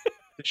anyway,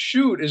 the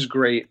chute is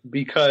great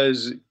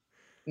because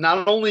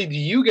not only do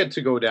you get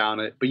to go down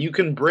it, but you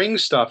can bring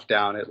stuff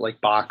down it,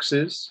 like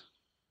boxes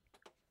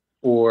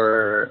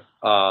or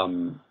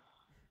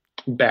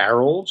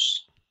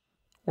barrels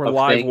Or of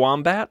live things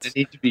wombats. that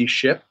need to be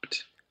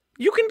shipped.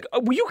 You can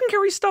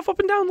carry stuff up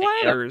and down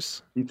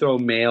ladders. You throw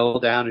mail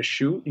down a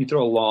chute. You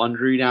throw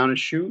laundry down a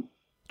chute.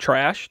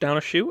 Trash down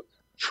a chute.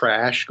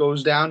 Trash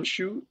goes down a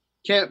chute.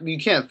 You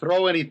can't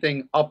throw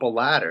anything up a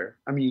ladder.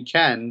 I mean, you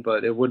can,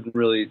 but it wouldn't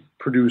really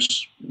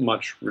produce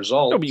much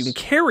results. No, but you can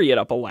carry it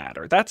up a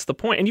ladder. That's the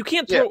point. And you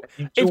can't throw.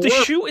 If the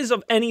chute is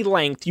of any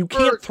length, you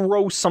can't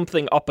throw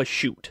something up a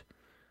chute.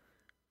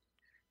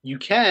 You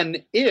can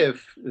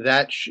if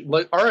that.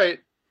 All right,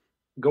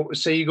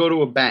 say you go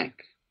to a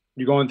bank.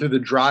 You're going through the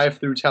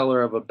drive-through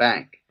teller of a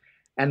bank,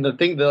 and the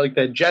thing like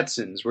that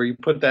Jetsons, where you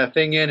put that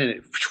thing in and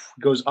it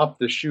goes up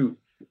the chute.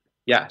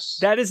 Yes,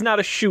 that is not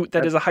a chute.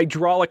 That is a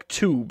hydraulic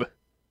tube.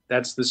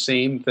 That's the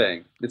same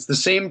thing. It's the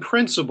same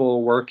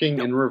principle working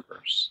in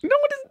reverse. No,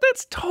 it is.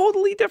 That's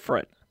totally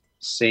different.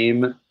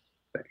 Same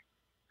thing.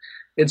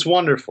 It's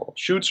wonderful.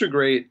 Chutes are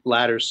great.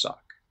 Ladders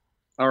suck.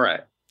 All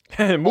right.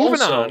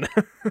 Moving on.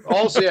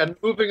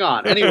 Moving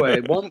on. Anyway,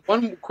 one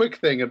quick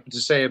thing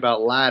to say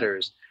about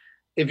ladders.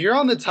 If you're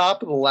on the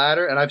top of the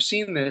ladder, and I've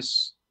seen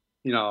this,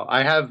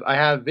 I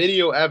have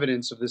video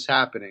evidence of this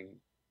happening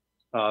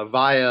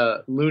via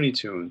Looney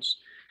Tunes.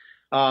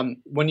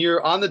 When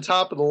you're on the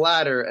top of the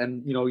ladder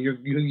and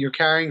you're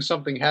carrying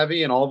something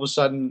heavy, and all of a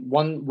sudden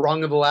one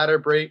rung of the ladder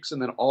breaks,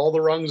 and then all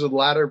the rungs of the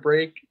ladder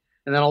break,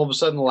 and then all of a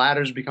sudden the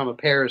ladders become a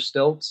pair of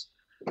stilts.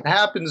 It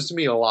happens to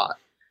me a lot.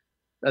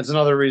 That's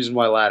another reason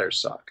why ladders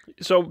suck.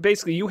 So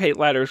basically, you hate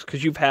ladders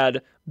because you've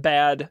had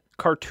bad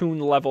cartoon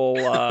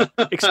level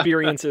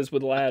experiences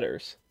with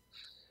ladders.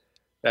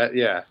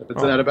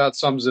 That about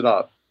sums it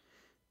up.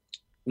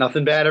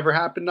 Nothing bad ever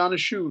happened on a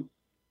chute.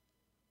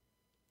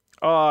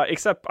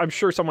 Except I'm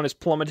sure someone has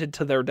plummeted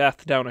to their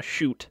death down a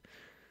chute.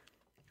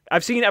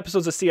 I've seen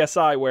episodes of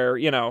CSI where,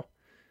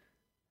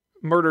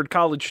 murdered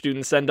college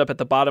students end up at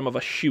the bottom of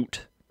a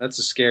chute. That's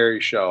a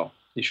scary show.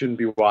 You shouldn't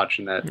be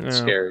watching that. Yeah.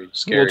 Scary.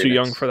 A little too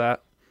young for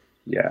that.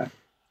 Yeah.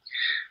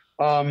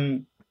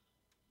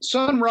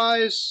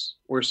 Sunrise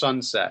or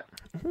sunset?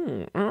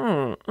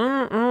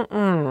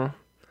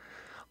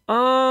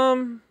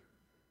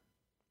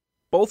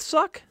 Both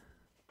suck?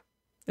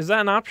 Is that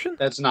an option?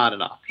 That's not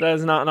an option. That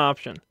is not an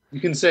option. You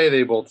can say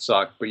they both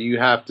suck, but you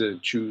have to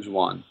choose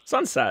one.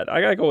 Sunset. I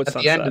gotta go with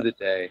sunset. At the end of the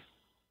day,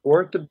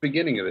 or at the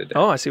beginning of the day.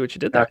 Oh, I see what you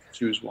did there. You have to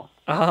choose one.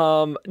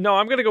 No,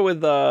 I'm gonna go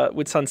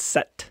with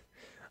sunset.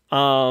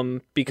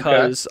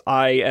 Because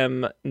I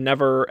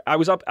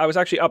was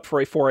actually up for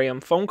a 4 a.m.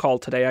 phone call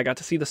today. I got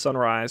to see the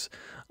sunrise,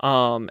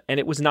 and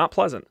it was not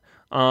pleasant.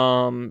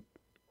 No,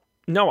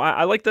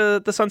 I like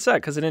the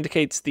sunset because it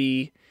indicates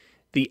the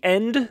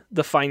end,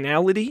 the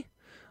finality,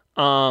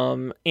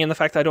 and the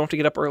fact that I don't have to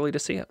get up early to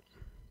see it.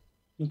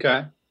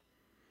 Okay.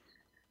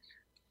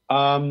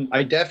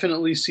 I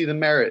definitely see the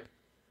merit.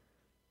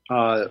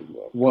 I'm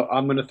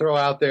going to throw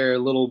out there a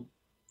little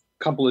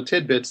couple of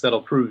tidbits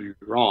that'll prove you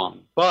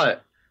wrong,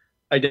 but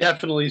I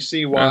definitely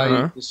see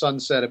why the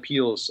sunset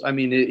appeals. I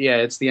mean,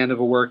 it's the end of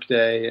a work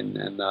day,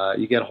 and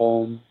you get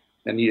home,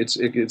 and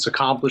it's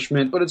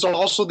accomplishment, but it's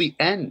also the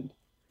end.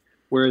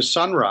 Whereas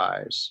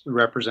sunrise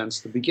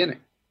represents the beginning,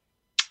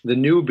 the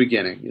new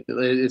beginning.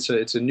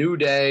 It's a new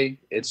day.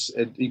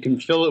 You can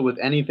fill it with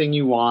anything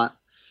you want.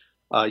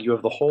 You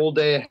have the whole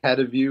day ahead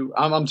of you.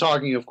 I'm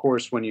talking, of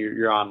course, when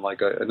you're on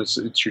and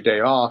it's your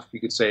day off. You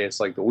could say it's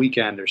like the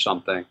weekend or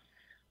something.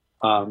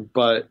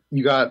 But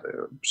you got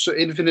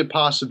infinite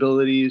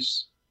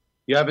possibilities.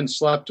 You haven't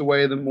slept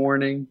away the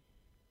morning,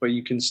 but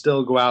you can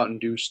still go out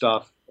and do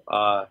stuff.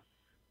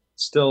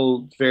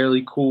 Still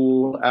fairly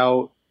cool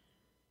out.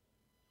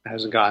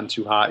 Hasn't gotten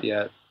too hot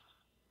yet.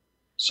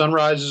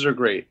 Sunrises are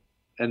great,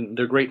 and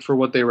they're great for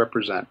what they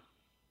represent.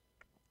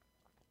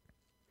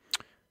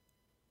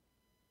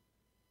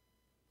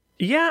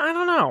 Yeah, I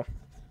don't know.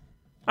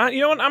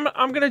 You know what? I'm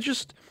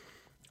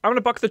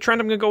gonna buck the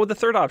trend. I'm gonna go with the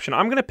third option.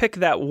 I'm gonna pick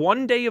that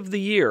one day of the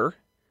year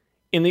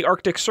in the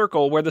Arctic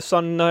Circle where the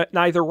sun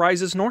neither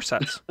rises nor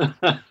sets.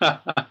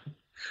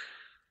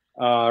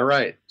 All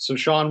right. So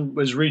Sean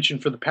was reaching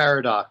for the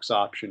paradox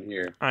option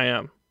here. I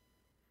am.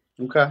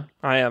 Okay.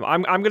 I am.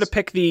 I'm going to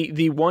pick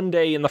the one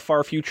day in the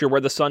far future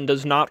where the sun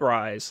does not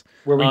rise,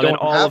 where we don't and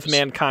all of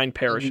mankind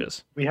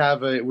perishes. We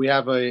have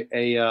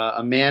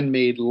a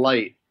man-made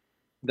light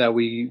that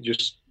we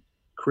just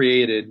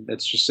created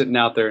that's just sitting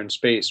out there in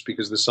space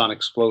because the sun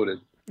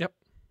exploded. Yep.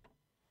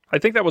 I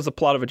think that was the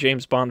plot of a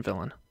James Bond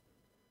villain.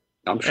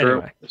 I'm sure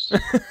Anyway. it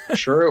was.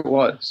 Sure it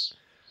was.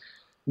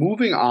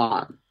 Moving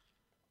on.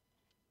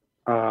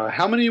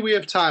 How many do we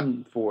have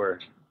time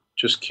for,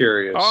 Just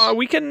curious.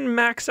 We can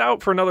max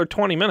out for another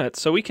 20 minutes,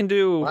 so we can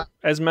do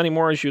as many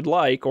more as you'd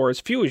like, or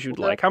as few as you'd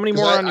like. How many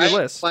more are on your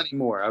list? Plenty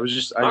more. I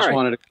just right.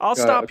 wanted to. I'll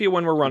stop you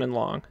when we're running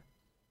long.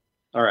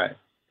 All right,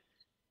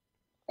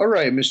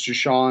 Mr.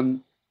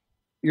 Sean.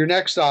 Your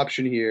next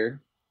option here: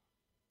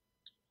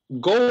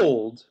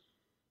 gold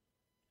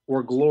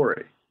or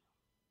glory.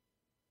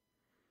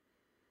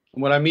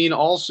 What I mean,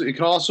 also, it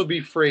can also be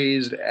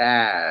phrased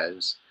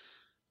as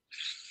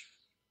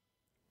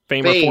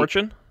fame or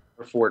fortune.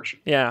 Or fortune.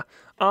 Yeah.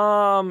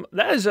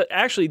 That is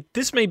actually,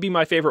 this may be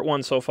my favorite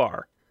one so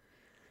far,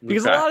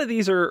 because a lot of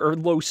these are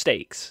low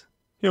stakes.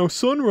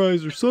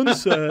 Sunrise or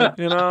sunset.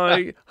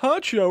 Like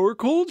hot shower,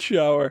 cold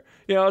shower.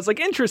 It's like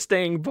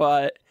interesting,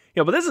 but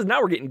but this is,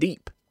 now we're getting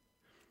deep.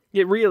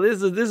 It really is.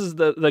 This is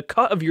the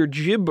cut of your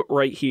jib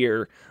right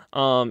here.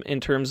 In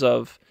terms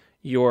of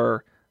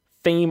your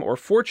fame or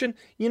fortune,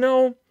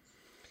 that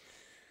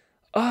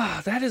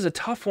is a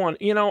tough one.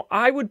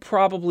 I would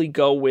probably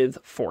go with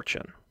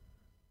fortune.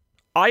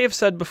 I have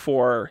said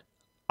before,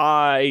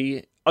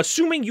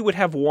 assuming you would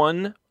have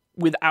one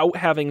without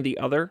having the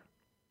other,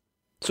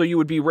 so you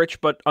would be rich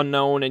but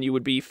unknown, and you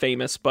would be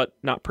famous but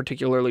not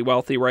particularly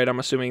wealthy, right? I'm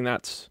assuming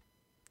that's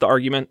the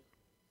argument.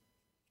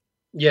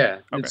 Yeah,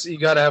 okay. You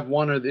got to have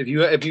one, or if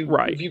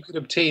you could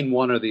obtain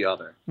one or the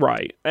other,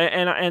 right?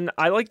 And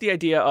I like the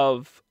idea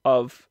of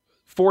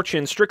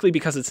fortune strictly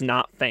because it's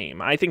not fame.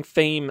 I think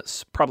fame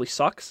probably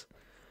sucks.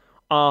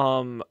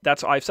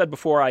 That's, I've said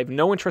before, I have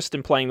no interest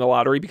in playing the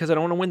lottery because I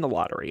don't want to win the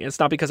lottery. And it's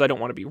not because I don't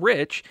want to be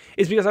rich.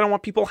 It's because I don't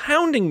want people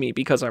hounding me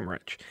because I'm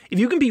rich. If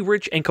you can be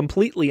rich and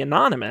completely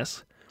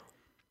anonymous,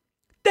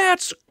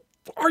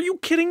 are you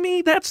kidding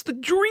me? That's the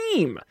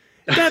dream.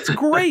 That's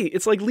great.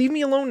 It's like, leave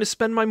me alone to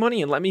spend my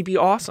money and let me be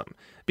awesome.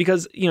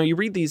 Because, you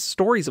read these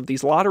stories of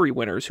these lottery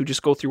winners who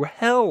just go through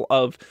hell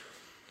of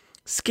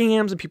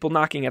scams and people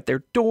knocking at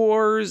their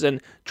doors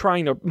and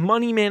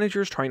money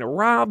managers trying to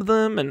rob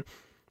them, and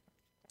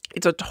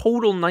it's a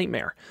total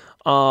nightmare.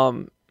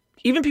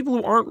 Even people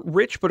who aren't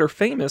rich but are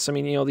famous, I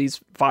mean,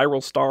 these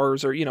viral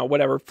stars or,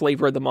 whatever,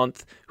 flavor of the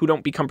month, who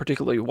don't become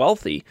particularly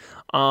wealthy,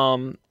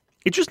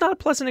 it's just not a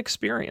pleasant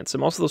experience.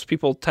 And most of those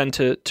people tend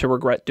to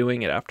regret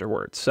doing it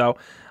afterwards. So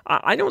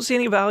I don't see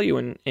any value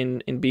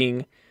in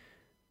being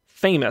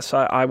famous.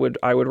 I would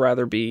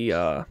rather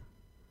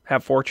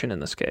have fortune in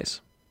this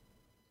case.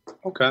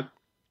 Okay.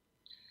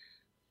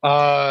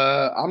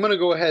 I'm going to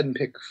go ahead and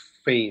pick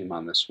fame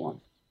on this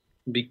one.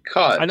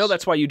 Because I know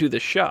that's why you do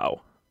this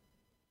show.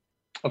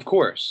 Of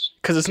course.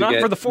 Because it's not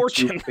for the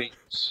fortune.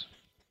 It's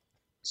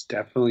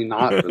definitely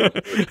not for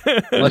the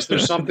fortune. Unless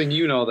there's something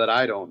that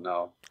I don't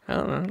know. I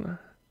don't know.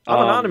 I'm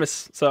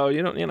anonymous, so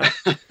you don't.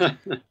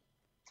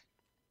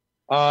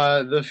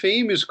 The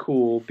fame is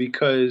cool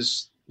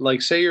because,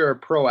 like, say you're a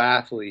pro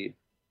athlete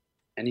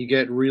and you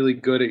get really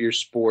good at your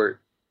sport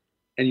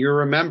and you're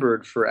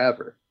remembered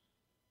forever.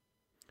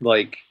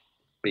 Like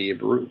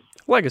Babe Ruth.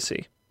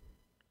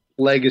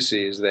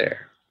 Legacy is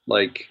there.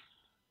 Like,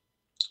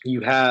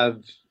 you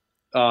have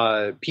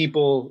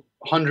people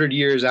 100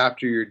 years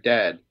after you're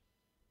dead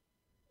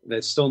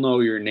that still know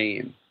your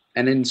name.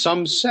 And in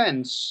some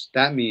sense,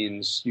 that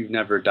means you've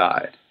never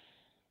died.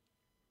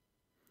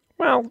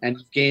 Well, and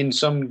you've gained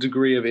some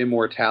degree of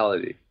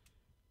immortality.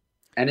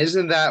 And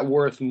isn't that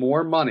worth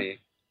more money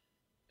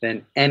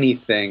than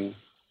anything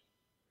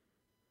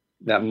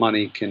that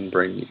money can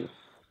bring you?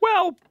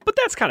 Well, but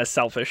that's kind of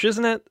selfish,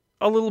 isn't it?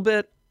 A little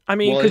bit. I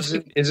mean, well,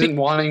 isn't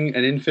wanting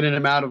an infinite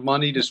amount of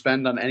money to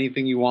spend on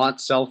anything you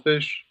want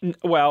selfish?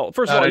 Well,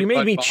 first of all, you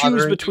made me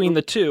choose between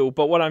the two.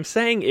 But what I'm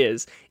saying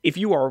is, if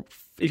you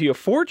have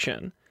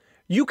fortune,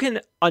 you can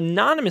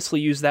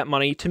anonymously use that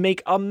money to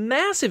make a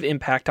massive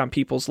impact on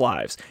people's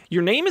lives.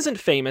 Your name isn't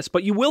famous,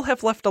 but you will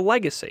have left a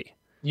legacy.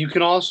 You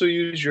can also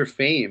use your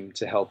fame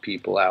to help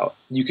people out.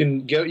 You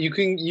can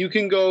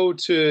go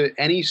to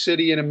any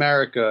city in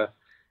America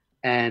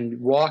and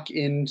walk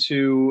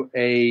into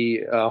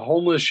a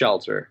homeless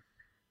shelter,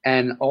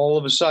 and all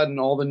of a sudden,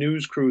 all the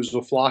news crews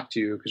will flock to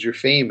you because you're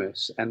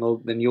famous, and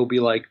then you'll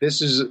be like,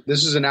 "This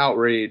is an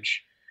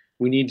outrage.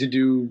 We need to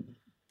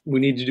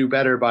do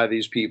better by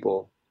these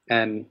people."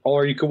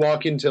 Or you could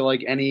walk into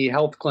like any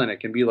health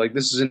clinic and be like,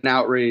 "This is an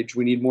outrage.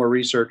 We need more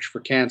research for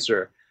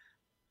cancer."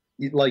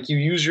 Like, you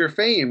use your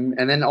fame,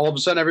 and then all of a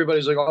sudden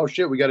everybody's like, "Oh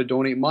shit, we got to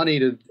donate money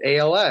to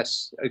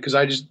ALS because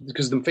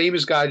the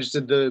famous guy just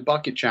did the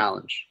bucket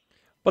challenge."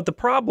 But the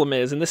problem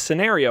is, in this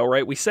scenario,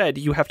 right, we said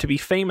you have to be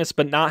famous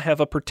but not have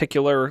a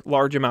particular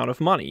large amount of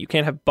money. You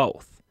can't have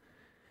both.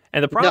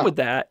 And the problem with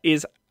that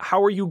is,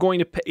 how are you going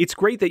to pay? It's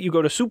great that you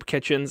go to soup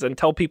kitchens and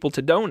tell people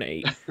to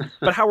donate,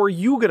 but how are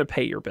you going to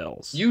pay your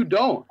bills? You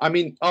don't. I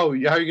mean, how are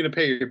you going to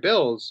pay your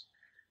bills?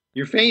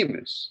 You're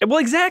famous. Well,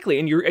 exactly.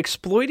 And you're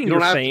exploiting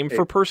your fame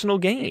for personal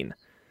gain.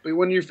 But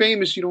when you're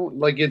famous, you don't,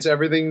 like,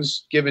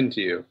 everything's given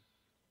to you.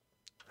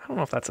 I don't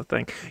know if that's a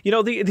thing.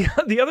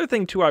 The other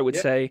thing too, I would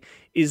say,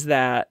 is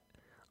that,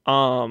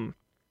 Matt,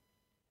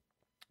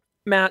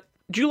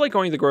 do you like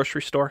going to the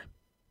grocery store?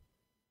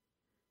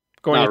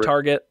 Going to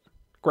Target?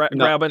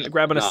 No,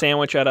 grabbing a no.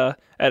 sandwich at a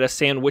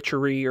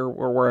sandwichery or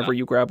wherever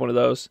you grab one of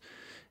those.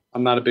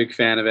 I'm not a big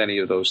fan of any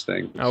of those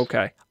things.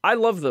 Okay. I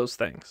love those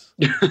things.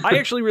 I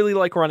actually really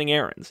like running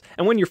errands.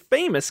 And when you're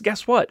famous,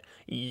 guess what?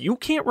 You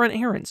can't run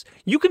errands.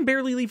 You can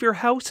barely leave your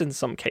house in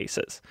some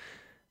cases.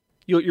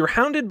 You're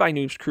hounded by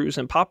news crews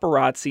and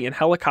paparazzi and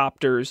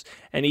helicopters,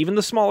 and even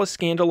the smallest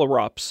scandal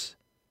erupts.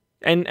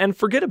 And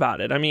forget about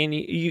it. I mean,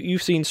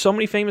 you've seen so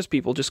many famous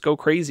people just go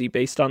crazy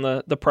based on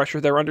the pressure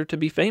they're under to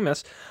be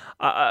famous.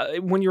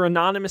 When you're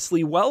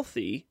anonymously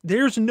wealthy,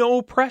 there's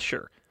no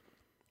pressure.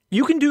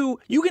 You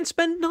can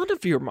spend none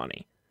of your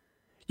money.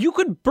 You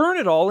could burn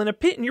it all in a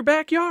pit in your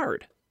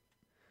backyard.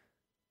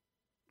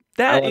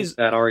 I like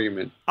that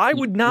argument. I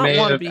would not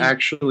want to be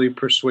actually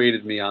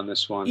persuaded me on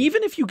this one.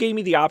 Even if you gave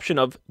me the option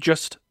of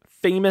just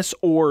famous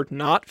or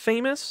not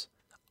famous,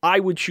 I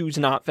would choose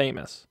not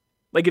famous.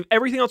 Like if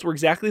everything else were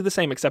exactly the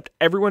same except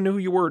everyone knew who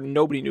you were,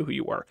 nobody knew who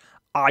you were,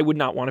 I would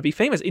not want to be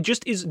famous. It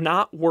just is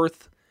not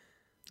worth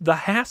the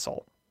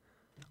hassle.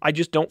 I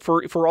just don't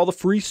for all the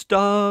free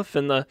stuff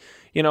and the,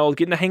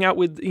 getting to hang out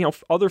with,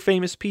 other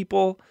famous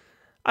people.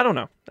 I don't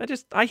know.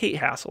 I hate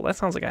hassle. That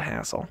sounds like a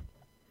hassle.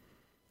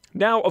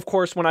 Now, of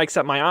course, when I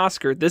accept my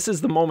Oscar, this is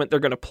the moment they're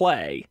going to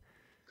play.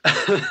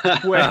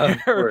 Where,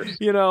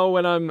 when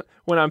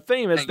I'm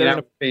famous, they're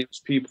going to famous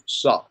people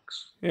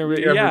sucks.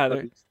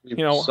 Unearthed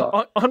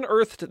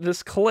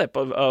this clip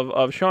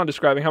of Sean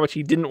describing how much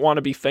he didn't want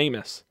to be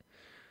famous.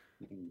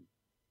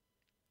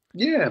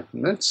 Yeah,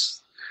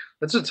 that's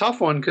a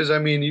tough one because, I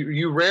mean,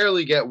 you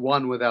rarely get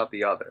one without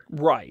the other.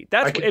 Right.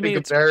 I think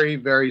of very,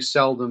 very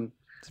seldom.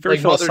 It's very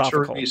philosophical.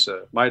 Mother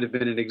Teresa might have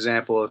been an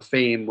example of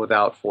fame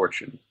without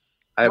fortune.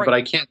 Right. But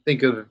I can't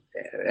think of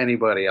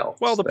anybody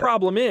else. Well, the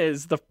problem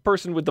is the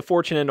person with the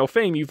fortune and no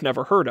fame you've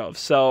never heard of.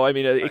 So, I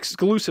mean,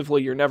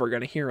 exclusively, you're never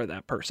going to hear of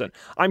that person.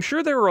 I'm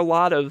sure there are a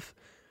lot of...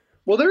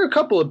 Well, there are a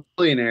couple of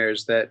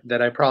billionaires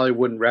that I probably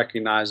wouldn't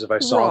recognize if I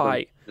saw them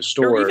in the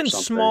store or even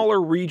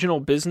smaller regional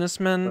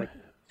businesmen. Like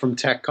from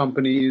tech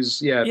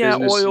companies,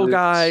 oil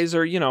guys,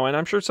 or, and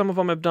I'm sure some of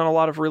them have done a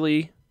lot of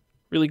really,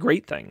 really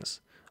great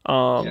things.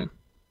 Michael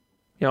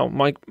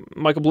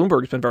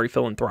Bloomberg's been very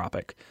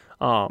philanthropic.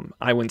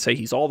 I wouldn't say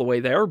he's all the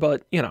way there,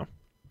 but,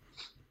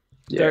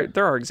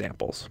 there are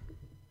examples.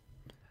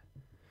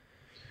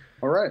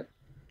 All right.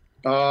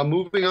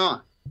 Moving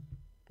on.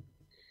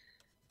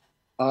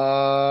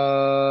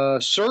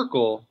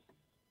 Circle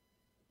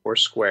or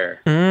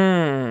square?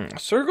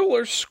 Circle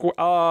or square?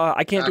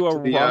 I can't do a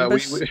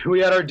rhombus.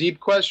 We had our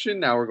deep question.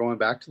 Now we're going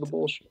back to the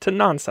bullshit. To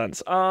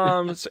nonsense.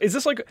 So is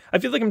this like, I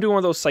feel like I'm doing one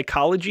of those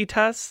psychology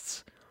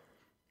tests.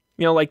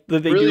 Like they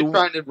really do,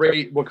 trying to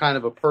rate what kind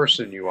of a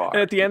person you are.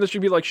 And at the end, it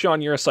should be like,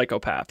 Sean, you're a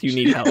psychopath. You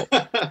need help.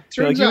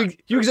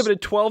 You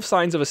exhibited 12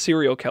 signs of a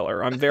serial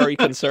killer. I'm very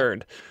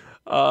concerned.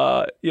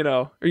 Are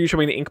you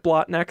showing the ink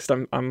blot next?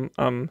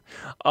 I'm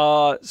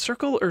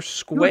circle or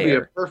square? You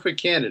would be a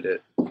perfect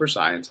candidate for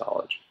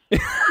Scientology.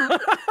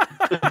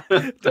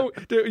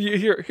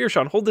 Here,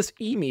 Sean, hold this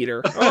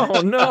e-meter. Oh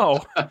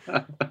no,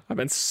 I've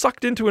been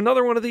sucked into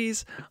another one of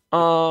these.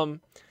 Circle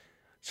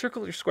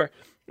or square?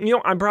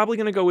 I'm probably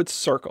going to go with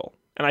circle.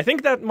 And I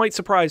think that might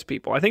surprise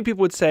people. I think people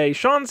would say,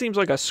 Sean seems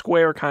like a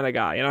square kind of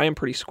guy, and I am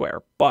pretty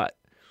square. But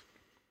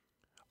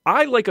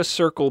I like a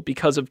circle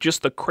because of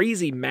just the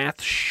crazy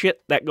math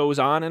shit that goes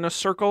on in a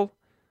circle.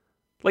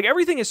 Like,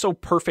 everything is so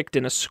perfect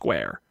in a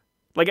square.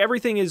 Like,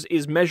 everything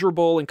is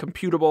measurable and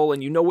computable,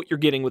 and you know what you're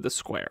getting with a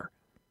square.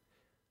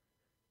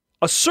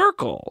 A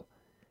circle,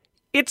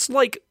 it's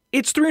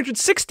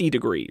 360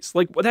 degrees.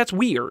 Like, that's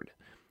weird.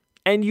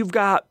 And you've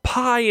got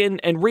pi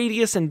and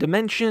radius and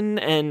dimension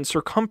and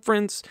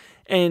circumference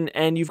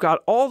and you've got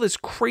all this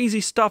crazy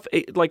stuff.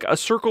 Like a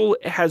circle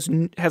has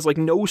like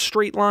no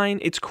straight line.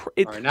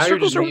 Right, now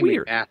circles you're are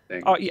weird.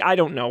 I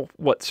don't know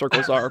what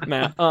circles are,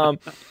 Matt. No,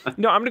 I'm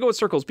gonna go with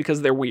circles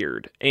because they're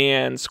weird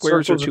and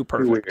squares are too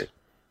perfect. Weird.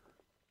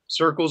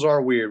 Circles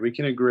are weird. We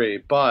can agree,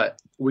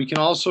 but we can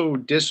also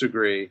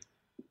disagree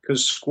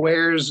because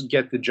squares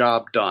get the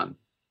job done.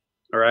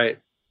 All right.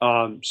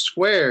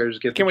 Squares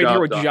get the job done. Can't wait to hear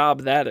what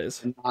job that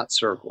is. Not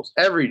circles.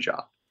 Every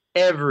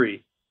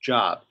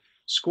job.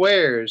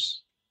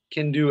 Squares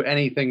can do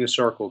anything a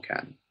circle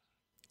can.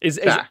 Is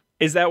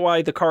that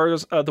why the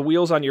cars, the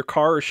wheels on your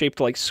car are shaped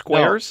like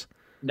squares?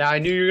 No. Now I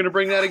knew you were going to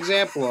bring that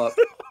example up.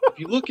 If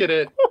you look at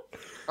it,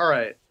 all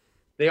right,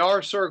 they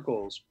are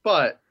circles,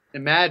 but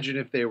imagine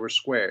if they were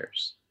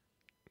squares.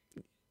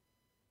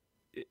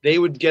 They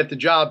would get the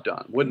job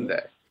done, wouldn't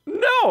they?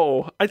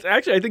 No, I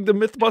think the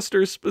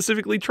Mythbusters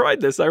specifically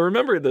tried this. I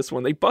remember this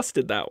one. They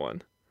busted that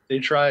one. They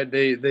tried.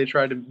 They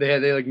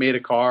made a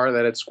car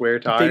that had square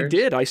tires. They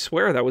did. I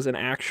swear that was an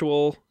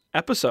actual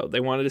episode. They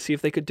wanted to see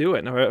if they could do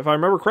it. Now, if I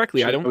remember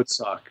correctly, That would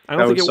suck. I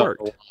don't think it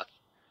worked.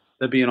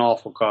 That'd be an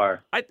awful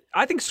car.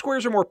 I think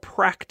squares are more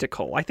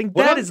practical. I think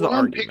that is the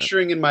argument. What I'm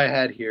picturing in my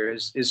head here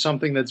is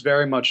something that's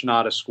very much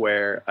not a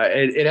square.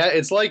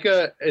 It's like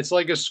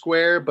a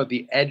square, but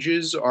the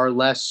edges are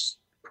less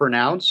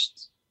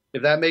pronounced.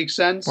 If that makes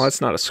sense. Well,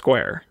 that's not a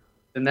square.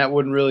 then that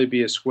wouldn't really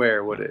be a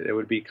square, would it? It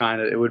would be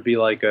it would be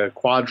like a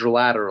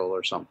quadrilateral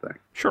or something.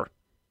 Sure.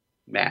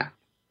 Math.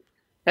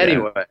 Yeah.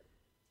 Anyway,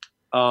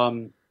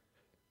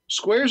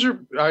 squares are.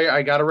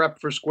 I got a rep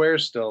for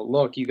squares still.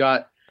 Look, you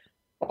got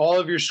all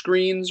of your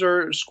screens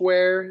are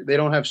square. They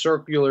don't have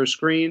circular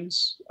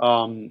screens.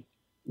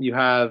 You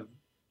have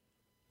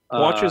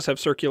Watches have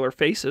circular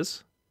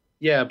faces.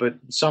 yeah, but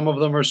some of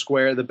them are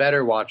square. The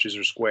better watches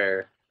are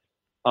square.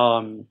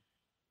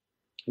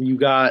 You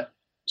got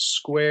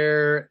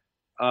square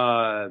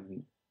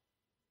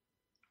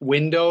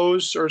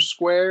windows are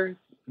square.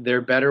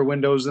 They're better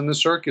windows than the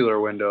circular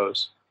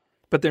windows.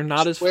 But they're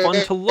not as fun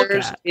to look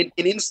at. In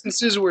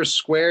instances where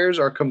squares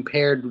are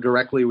compared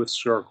directly with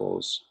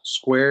circles,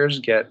 squares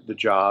get the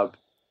job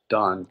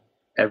done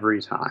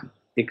every time,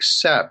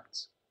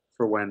 except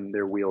for when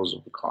they're wheels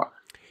of the car.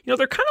 You know,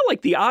 they're kind of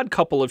like the odd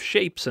couple of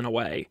shapes in a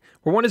way,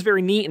 where one is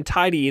very neat and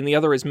tidy and the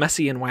other is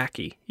messy and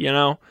wacky, you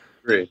know?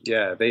 Great.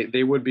 Yeah,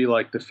 they would be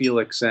like the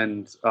Felix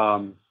and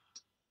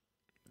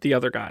The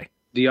other guy.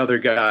 the other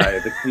guy,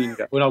 the clean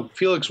guy. Well, no,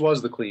 Felix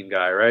was the clean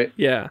guy, right?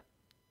 Yeah.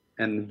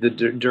 And the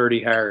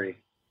dirty Harry.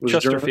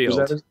 Chesterfield.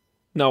 Was that his?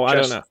 No, I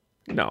don't know.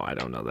 No, I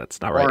don't know.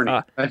 That's not Barney.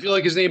 right. I feel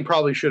like his name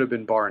probably should have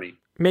been Barney.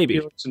 Maybe.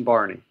 Felix and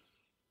Barney.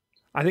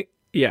 I think,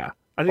 yeah.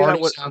 I think Barney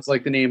that would sounds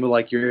like the name of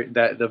like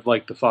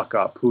the fuck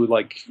up who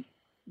like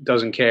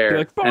doesn't care. be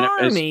like,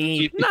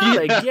 Barney,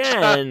 not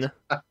again.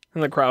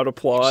 And the crowd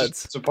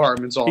applauds. His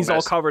apartment's all He's all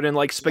messy. covered in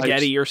like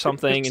spaghetti or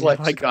something. It's And like,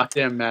 like, a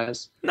goddamn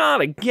mess.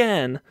 not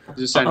again.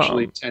 It's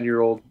essentially a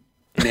 10-year-old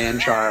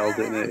man-child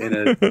in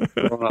a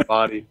grown-up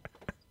body.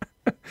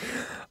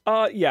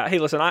 Yeah. Hey,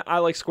 listen, I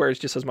like squares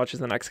just as much as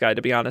the next guy,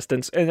 to be honest.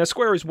 And a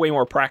square is way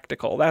more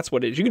practical. That's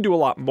what it is. You can do a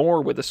lot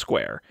more with a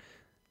square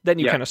than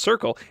you can a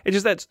circle. It's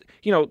just that,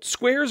 you know,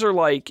 squares are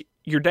like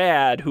your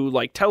dad who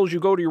like tells you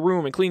go to your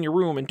room and clean your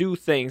room and do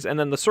things. And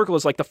then the circle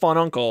is like the fun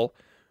uncle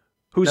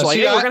who's Now, like,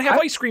 see, hey, we're going to have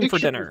I ice cream for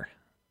picture- dinner.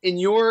 In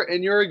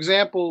your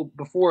example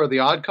before, The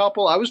Odd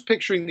Couple, I was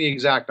picturing the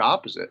exact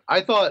opposite. I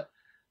thought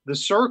the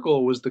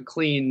circle was the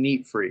clean,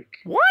 neat freak.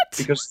 What?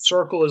 Because the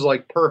circle is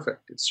like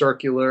perfect. It's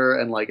circular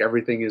and like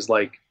everything is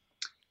like.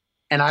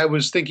 And I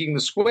was thinking the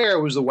square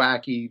was the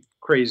wacky,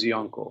 crazy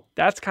uncle.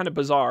 That's kind of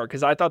bizarre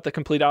because I thought the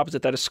complete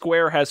opposite, that a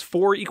square has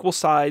 4 equal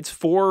sides,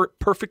 4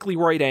 perfectly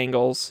right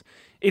angles.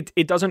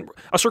 It doesn't,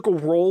 a circle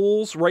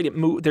rolls, right?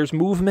 There's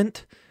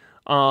movement,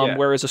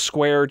 whereas a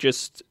square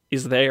just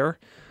is there.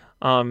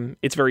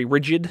 It's very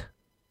rigid.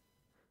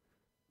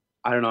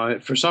 I don't know.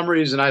 For some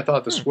reason, I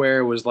thought the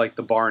square was like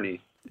the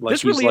Barney. Like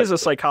This really is a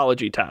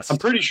psychology test. I'm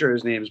pretty sure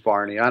his name's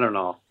Barney. I don't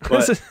know.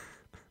 But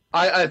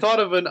I thought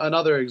of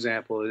another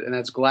example, and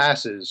that's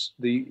glasses.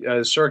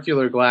 The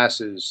circular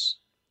glasses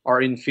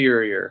are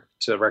inferior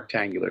to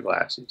rectangular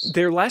glasses.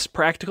 They're less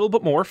practical,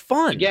 but more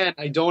fun. Again,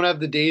 I don't have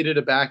the data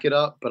to back it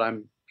up, but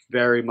I'm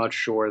very much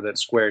sure that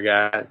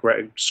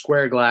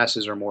square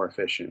glasses are more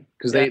efficient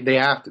because they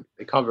have to.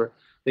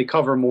 They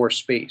cover more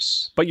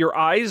space. But your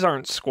eyes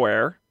aren't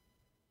square.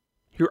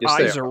 Your Yes,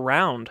 they eyes are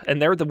round,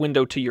 and they're the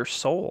window to your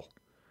soul.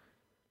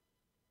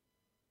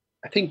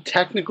 I think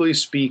technically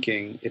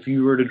speaking, if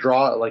you were to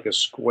draw like a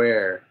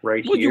square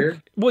right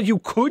here, you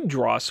could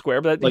draw a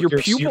square, but like your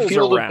pupils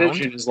field are of round.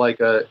 vision is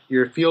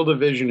your field of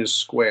vision is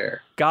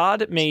square.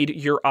 God made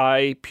your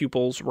eye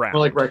pupils round. More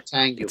like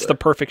rectangular. It's the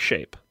perfect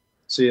shape.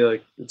 See,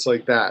 like it's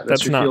like that.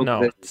 That's your not field of no.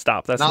 vision.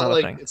 Stop. That's not not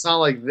like a thing. it's not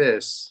like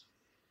this.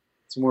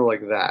 It's more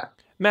like that.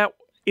 Matt,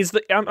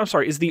 I'm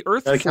sorry. Is the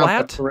Earth Gotta count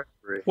flat? the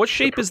periphery. What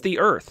shape is the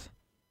Earth?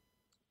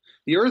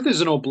 The Earth is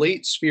an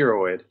oblate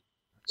spheroid,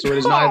 so it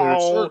is neither a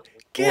circle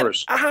Get or a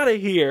square. out of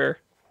here.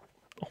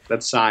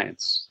 That's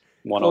science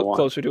 101.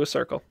 Closer to a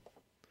circle.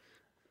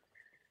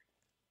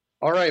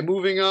 All right,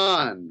 moving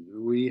on.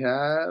 We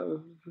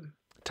have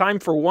Time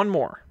for one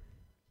more.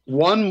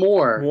 one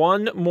more.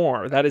 One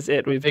more. That is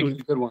it. We've Make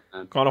it a good one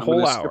then. gone a I'm whole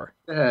gonna skip hour.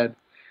 ahead.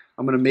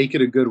 I'm going to make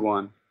it a good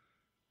one.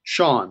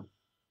 Sean.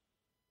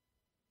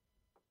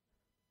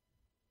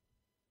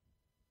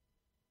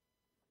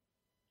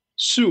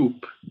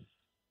 Soup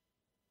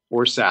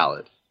or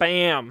salad?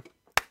 Bam.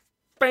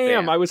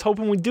 Bam. I was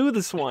hoping we'd do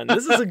this one.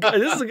 This is a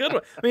good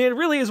one. I mean, it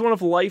really is one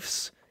of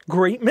life's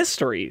great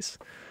mysteries.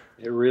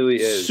 It really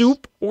is.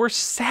 Soup or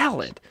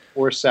salad?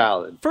 or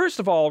salad? First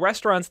of all,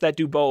 restaurants that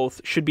do both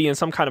should be in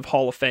some kind of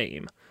Hall of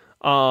Fame,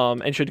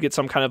 and should get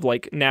some kind of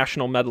like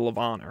National Medal of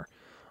Honor.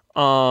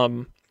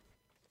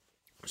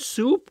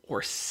 Soup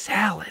or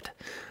salad?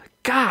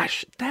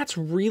 Gosh, that's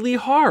really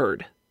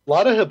hard. A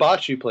lot of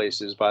hibachi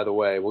places, by the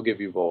way, will give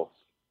you both.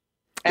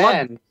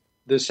 And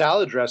the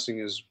salad dressing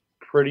is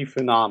pretty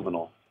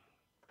phenomenal.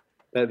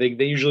 They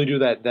usually do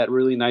that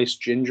really nice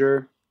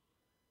ginger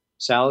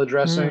salad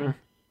dressing. Mm.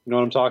 You know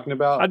what I'm talking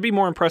about? I'd be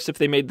more impressed if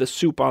they made the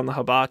soup on the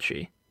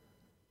hibachi.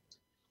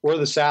 Or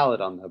the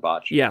salad on the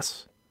hibachi.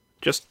 Yes.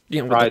 Just,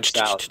 you know, Fried with the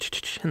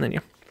salad. and then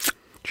you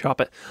chop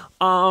it.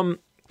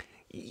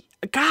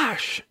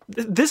 Gosh,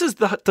 this is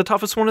the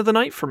toughest one of the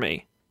night for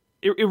me.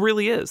 It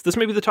really is. This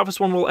may be the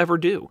toughest one we'll ever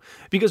do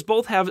because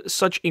both have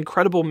such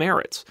incredible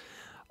merits.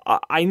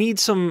 I need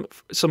some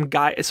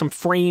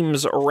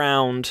frames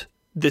around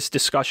this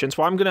discussion.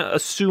 So I'm going to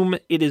assume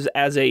it is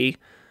as a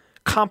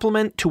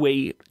complement to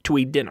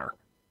a dinner.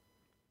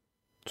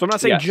 So I'm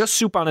not saying just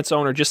soup on its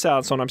own or just salad on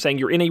its own. I'm saying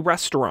you're in a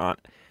restaurant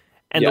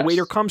and the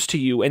waiter comes to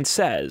you and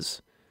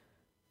says,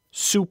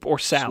 soup or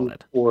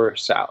salad.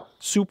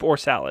 Soup or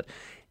salad.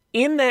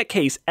 In that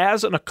case,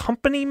 as an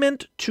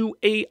accompaniment to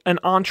an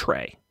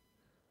entree,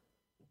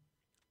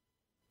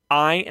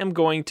 I am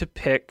going to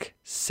pick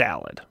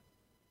salad.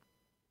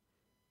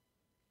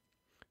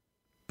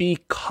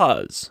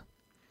 Because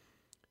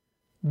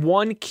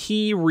one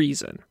key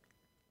reason,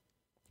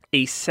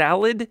 a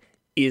salad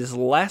is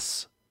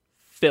less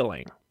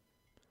filling.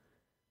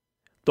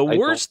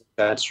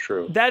 That's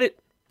true.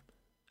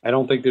 I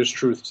don't think there's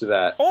truth to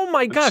that. Oh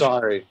my gosh.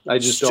 Sorry. I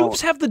just soups don't.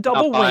 Soups have the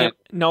double whammy.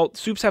 No,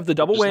 soups have the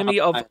double whammy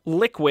of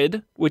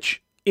liquid,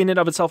 which in and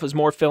of itself is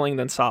more filling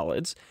than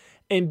solids.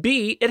 And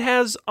B, it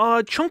has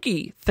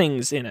chunky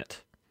things in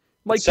it.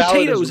 Like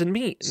potatoes and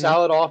meat.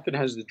 Salad often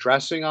has the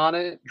dressing on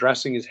it.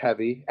 Dressing is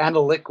heavy and a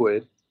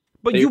liquid.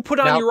 But you put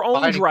on your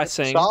own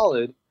dressing.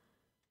 Solid.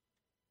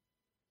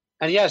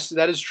 And yes,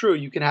 that is true.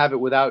 You can have it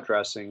without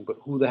dressing, but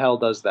who the hell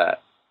does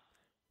that?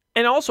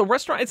 And also,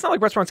 it's not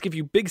like restaurants give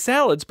you big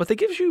salads, but they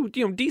give you,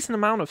 decent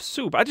amount of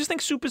soup. I just think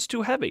soup is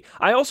too heavy.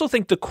 I also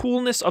think the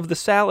coolness of the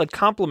salad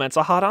complements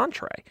a hot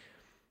entree.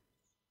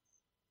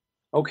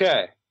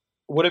 Okay.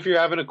 What if you're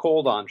having a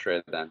cold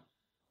entree then?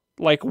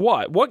 Like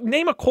what?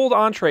 Name a cold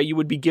entree you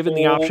would be given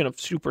the option of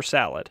soup or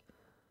salad.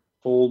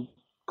 Cold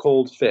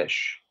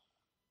fish.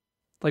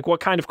 Like what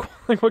kind of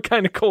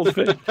cold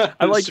fish?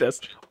 I like this.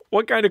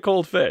 What kind of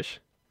cold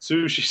fish?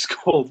 Sushi's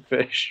cold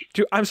fish.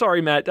 I'm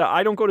sorry, Matt.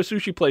 I don't go to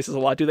sushi places a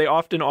lot. Do they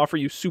often offer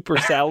you soup or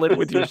salad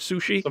with your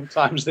sushi?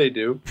 Sometimes they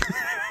do.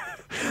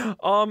 With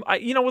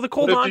a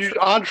cold entree.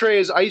 Entree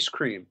is ice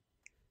cream.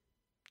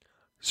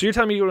 So you're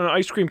telling me you go to an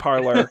ice cream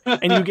parlor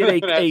and you get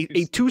a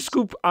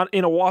 2-scoop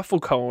in a waffle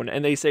cone,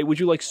 and they say, "Would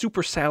you like soup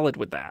or salad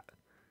with that?"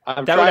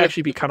 That would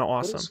actually be kind of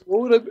awesome.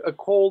 What would a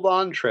cold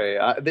entree?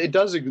 They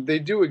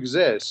do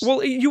exist. Well,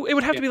 it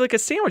would have to be like a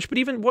sandwich. But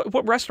even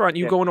what restaurant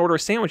you go and order a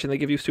sandwich and they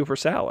give you soup or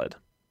salad?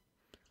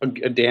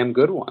 A damn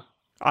good one.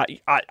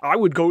 I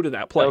would go to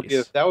that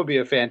place. That would be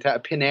a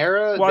fantastic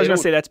Panera. Well, I was going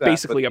to say that's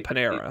basically a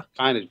Panera.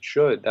 Kind of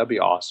should. That'd be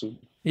awesome.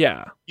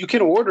 Yeah. You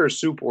can order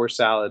soup or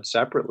salad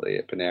separately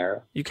at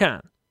Panera. You can.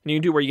 And you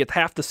can do where you get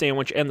half the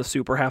sandwich and the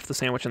soup, or half the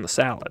sandwich and the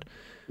salad.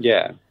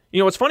 Yeah.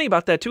 What's funny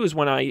about that too is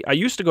when I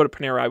used to go to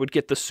Panera, I would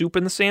get the soup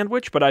in the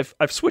sandwich, but I've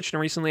switched,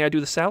 and recently I do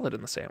the salad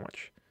in the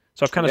sandwich.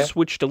 So I've kind of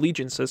switched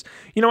allegiances.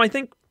 I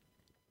think,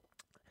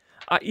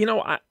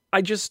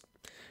 I just.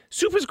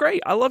 Soup is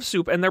great. I love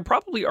soup, and there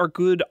probably are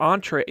good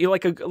entree.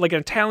 Like an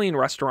Italian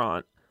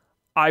restaurant,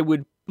 I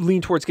would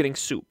lean towards getting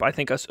soup. I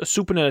think a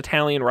soup in an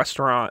Italian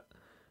restaurant,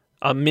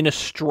 a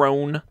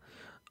minestrone,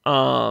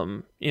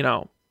 kind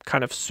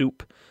of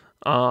soup.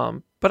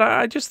 But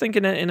I just think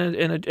in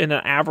an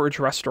average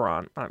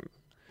restaurant,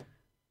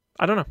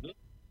 I don't know.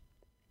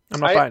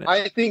 I'm not buying it.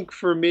 I think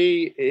for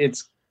me, it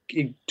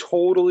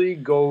totally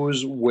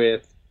goes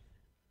with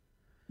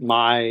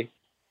my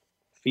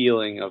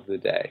feeling of the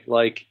day.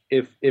 Like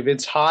if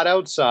it's hot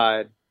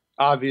outside,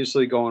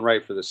 obviously going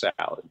right for the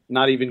salad,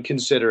 not even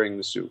considering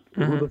the soup.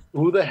 Mm-hmm.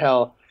 Who the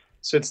hell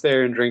sits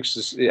there and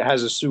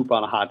has a soup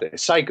on a hot day?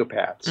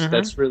 Psychopaths. Mm-hmm.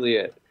 That's really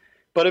it.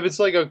 But if it's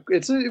like if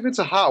it's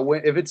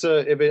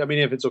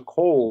a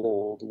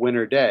cold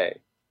winter day,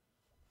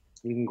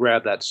 you can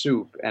grab that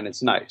soup and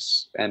it's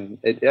nice. And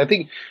I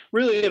think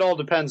really it all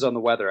depends on the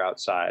weather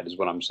outside, is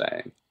what I'm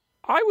saying.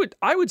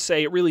 I would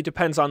say it really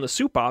depends on the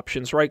soup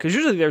options, right? Because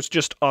usually there's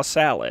just a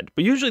salad,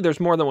 but usually there's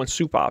more than one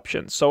soup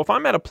option. So if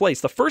I'm at a place,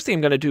 the first thing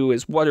I'm going to do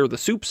is, what are the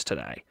soups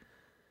today?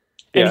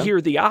 And here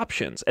are the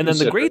options. And then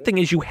the great thing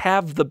is you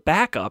have the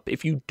backup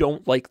if you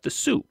don't like the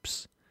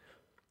soups.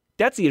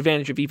 That's the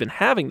advantage of even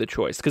having the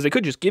choice, because they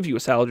could just give you a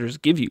salad or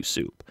just give you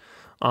soup.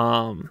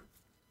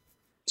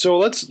 So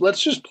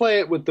let's just play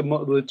it with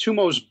the two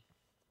most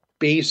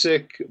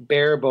basic,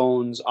 bare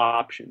bones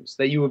options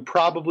that you would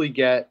probably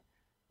get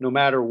no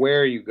matter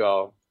where you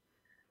go.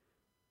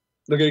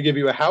 They're going to give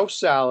you a house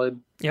salad.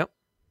 Yep.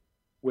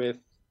 With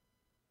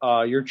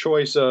your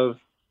choice of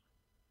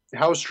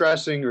house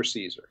dressing or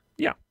Caesar.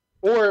 Yeah.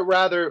 Or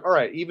rather, all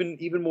right,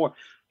 even more,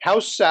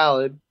 house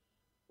salad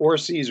or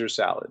Caesar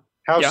salad.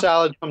 House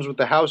salad comes with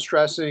the house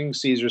dressing,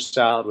 Caesar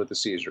salad with the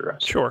Caesar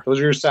dressing. Sure. Those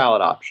are your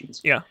salad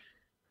options. Yeah.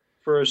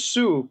 For a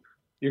soup,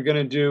 you're going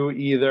to do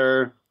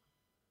either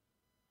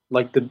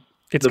like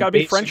It's got to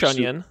be French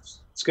onion.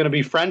 It's going to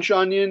be French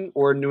onion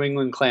or New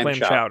England clam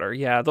chowder.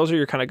 Yeah, those are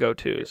your kind of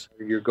go-tos.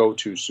 Your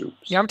go-to soups.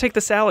 Yeah, I'm going to take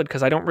the salad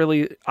because I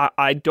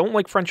don't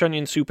like French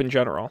onion soup in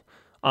general.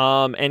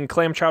 And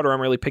clam chowder I'm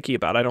really picky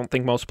about. I don't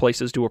think most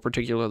places do a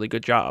particularly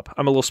good job.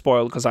 I'm a little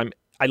spoiled because I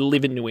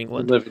live in New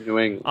England. You live in New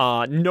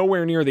England.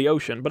 Nowhere near the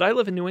ocean, but I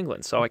live in New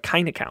England, so it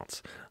kind of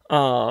counts.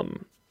 I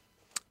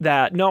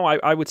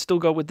would still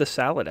go with the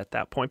salad at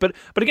that point. But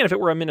again, if it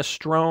were a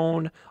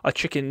minestrone, a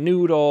chicken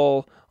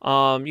noodle,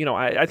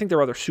 I think there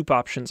are other soup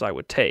options I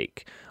would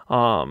take.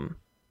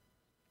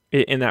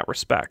 in that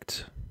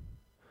respect.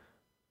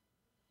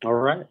 All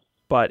right.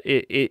 But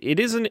it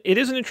is an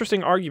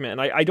interesting argument,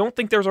 and I don't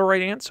think there's a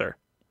right answer.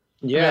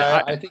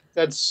 Yeah, I I think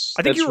that's.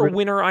 I think that's you're really, a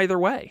winner either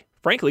way,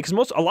 frankly,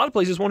 because a lot of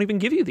places won't even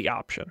give you the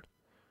option.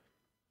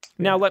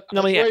 Now let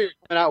me you're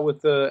coming out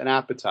with an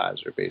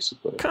appetizer,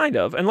 basically. kind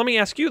of, and let me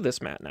ask you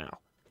this, Matt. Now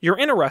you're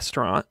in a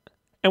restaurant,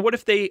 and what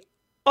if they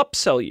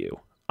upsell you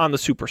on the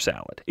super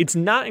salad? It's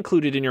not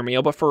included in your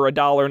meal, but for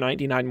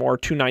 $1.99 more,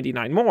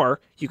 $2.99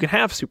 more, you can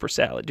have super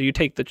salad. Do you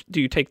take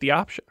the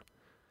option?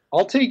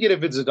 I'll take it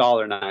if it's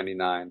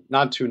 $1.99,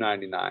 not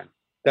 $2.99.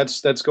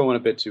 That's going a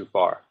bit too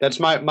far. That's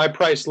my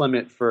price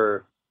limit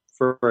for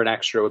an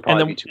extra would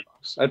probably be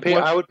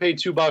 $2. I would pay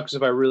 $2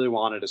 if I really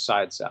wanted a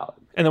side salad.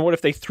 And then what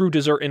if they threw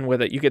dessert in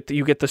with it? You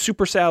get the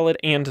super salad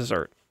and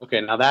dessert.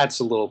 Okay, now that's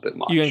a little bit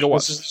much. You can go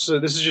this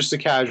is just a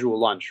casual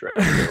lunch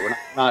right here. We're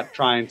not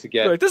trying to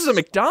get. Like, this is a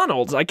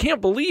McDonald's. I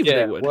can't believe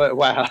they would.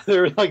 Wow,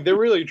 they're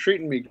really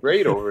treating me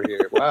great over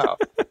here. Wow,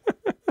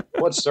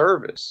 what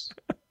service?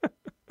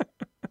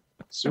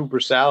 Super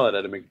salad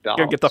at a McDonald's.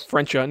 You gotta get the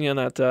French onion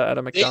at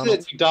a McDonald's. Maybe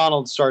that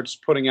McDonald's starts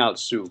putting out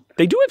soup.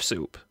 They do have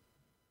soup.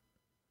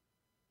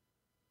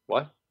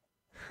 What?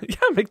 Yeah,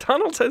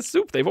 McDonald's has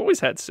soup. They've always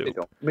had soup.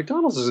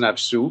 McDonald's doesn't have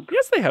soup.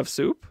 Yes, they have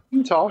soup. What are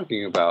you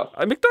talking about?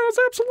 McDonald's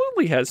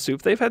absolutely has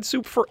soup. They've had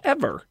soup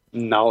forever.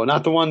 No,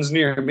 not the ones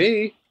near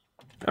me.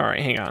 All right,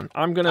 hang on.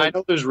 I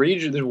know there's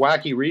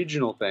wacky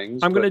regional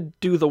things. I'm gonna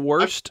do the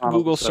worst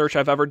Google search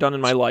I've ever done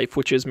in my life,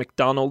 which is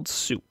McDonald's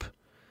soup.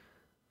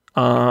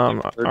 All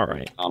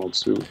right. McDonald's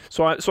soup.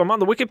 So I'm on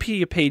the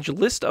Wikipedia page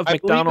list of I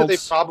McDonald's. believe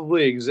that they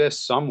probably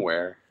exist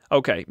somewhere.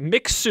 Okay,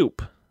 mixed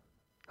soup.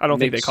 I don't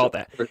think they call it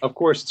that. Of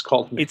course, it's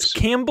called mixed It's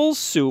soup. Campbell's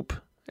soup.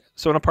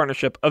 So in a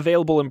partnership,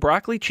 available in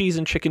broccoli, cheese,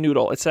 and chicken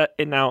noodle.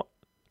 Now,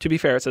 to be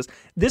fair, it says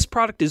this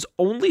product is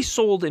only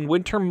sold in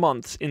winter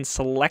months in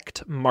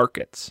select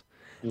markets.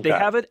 Okay. They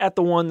have it at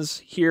the ones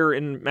here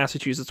in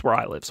Massachusetts where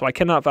I live, so I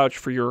cannot vouch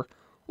for your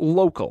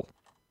local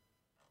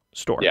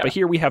store. Yeah. But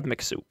here we have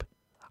mixed soup.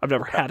 I've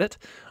never had it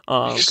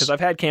because I've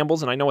had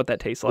Campbell's and I know what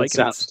that tastes like. It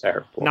sounds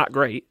terrible. Not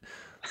great.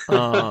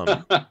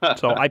 So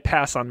I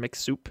pass on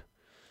mixed soup.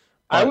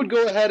 I would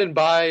go ahead and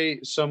buy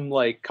some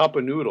like cup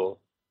of noodle.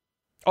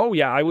 Oh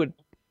yeah, I would.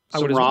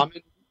 Some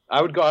ramen.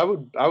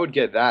 I would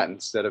get that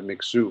instead of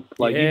mixed soup.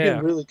 Like you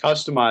can really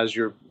customize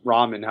your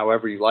ramen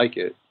however you like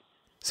it.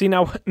 See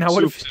now what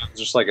if sounds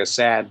just like a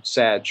sad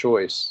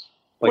choice.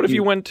 Like what if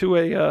you went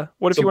to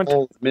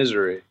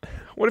misery?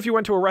 What if you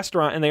went to a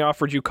restaurant and they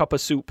offered you cup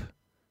of soup?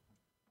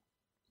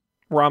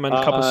 Ramen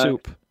cup of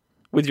soup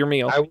with your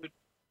meal.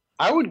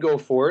 I would go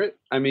for it.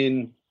 I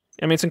mean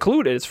it's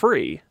included. It's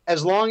free.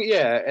 As long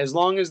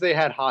as they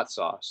had hot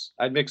sauce.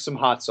 I'd mix some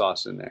hot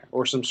sauce in there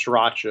or some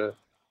sriracha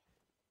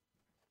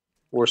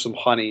or some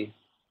honey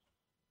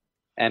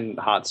and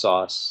hot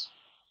sauce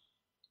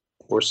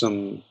or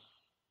some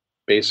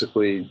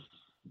basically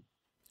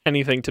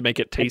anything to make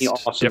it taste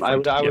awesome.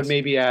 different. I would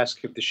maybe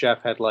ask if the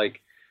chef had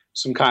like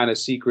some kind of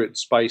secret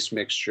spice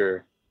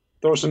mixture.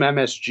 Throw some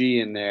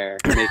MSG in there.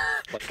 Make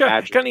like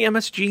got any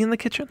MSG in the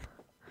kitchen?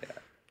 Yeah.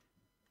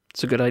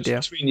 It's a good idea.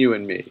 Just between you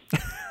and me.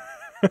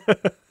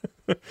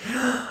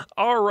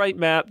 All right,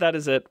 Matt, that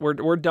is it.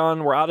 We're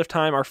done. We're out of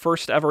time. Our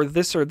first ever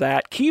This or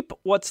That. Keep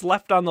what's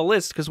left on the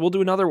list because we'll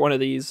do another one of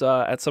these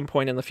at some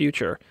point in the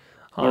future.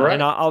 All right.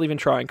 And I'll even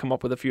try and come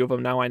up with a few of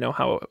them. Now I know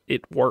how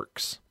it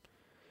works.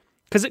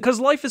 Because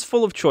life is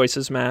full of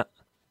choices, Matt.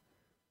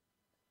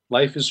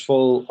 Life is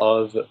full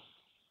of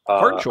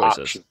hard choices.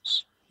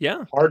 Options.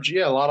 Yeah.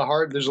 A lot of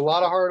hard. There's a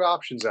lot of hard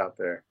options out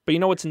there. But you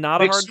know what's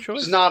not a hard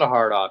choice? It's not a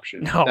hard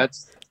option. No.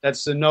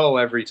 That's a no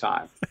every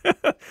time.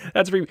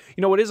 That's you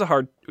know what is a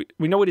hard.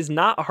 We know it is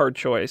not a hard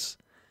choice.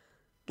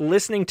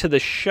 Listening to the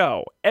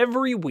show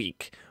every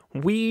week,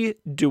 we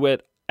do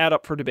it at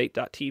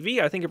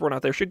upfordebate.tv. I think everyone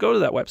out there should go to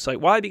that website.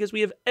 Why? Because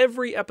we have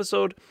every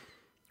episode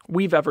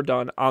we've ever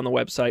done on the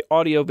website,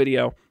 audio,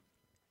 video.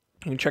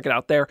 You can check it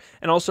out there.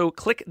 And also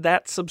click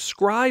that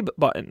subscribe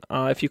button.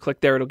 If you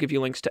click there, it'll give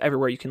you links to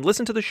everywhere you can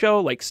listen to the show,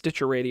 like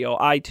Stitcher Radio,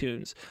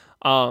 iTunes,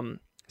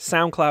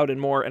 SoundCloud, and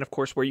more. And of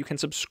course, where you can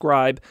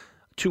subscribe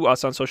to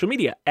us on social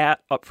media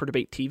at Up for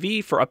Debate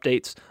TV for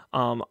updates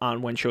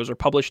on when shows are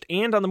published.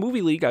 And on the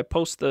Movie League, I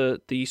post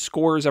the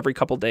scores every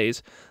couple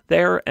days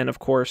there. And of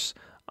course,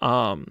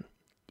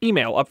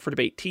 email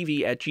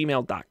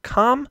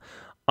upfordebatetv@gmail.com.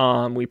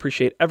 We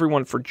appreciate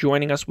everyone for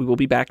joining us. We will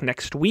be back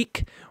next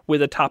week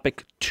with a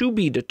topic to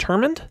be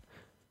determined.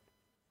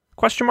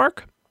 Question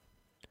mark?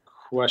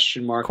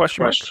 Question mark.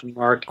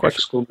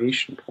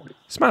 Exclamation point.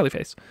 Smiley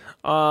face.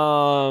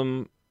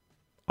 Awesome.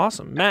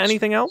 Matt,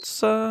 anything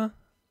else?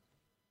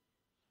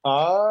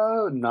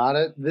 Not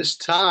at this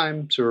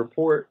time to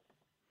report.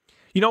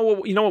 You know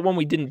what one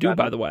we didn't do,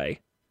 by the way?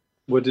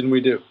 What didn't we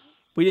do?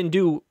 We didn't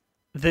do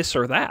this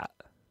or that.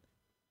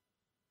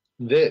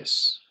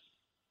 This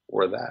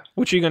or that.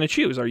 Which are you going to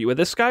choose? Are you with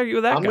this guy or are you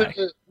with that guy? I'm going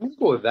to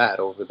go with that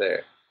over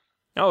there.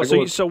 Oh,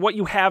 so what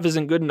you have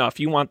isn't good enough.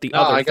 You want the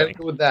other thing. No, I got to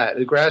go with that.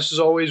 The grass is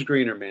always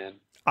greener, man.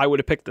 I would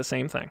have picked the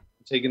same thing.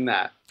 I'm taking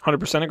that.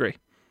 100% agree.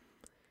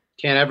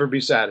 Can't ever be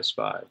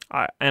satisfied.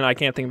 And I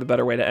can't think of a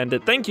better way to end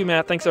it. Thank you,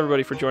 Matt. Thanks,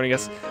 everybody, for joining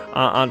us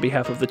on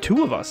behalf of the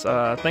two of us.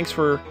 Thanks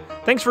for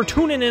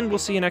tuning in. We'll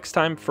see you next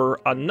time for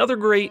another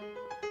great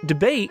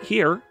debate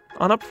here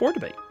on Up for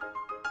Debate.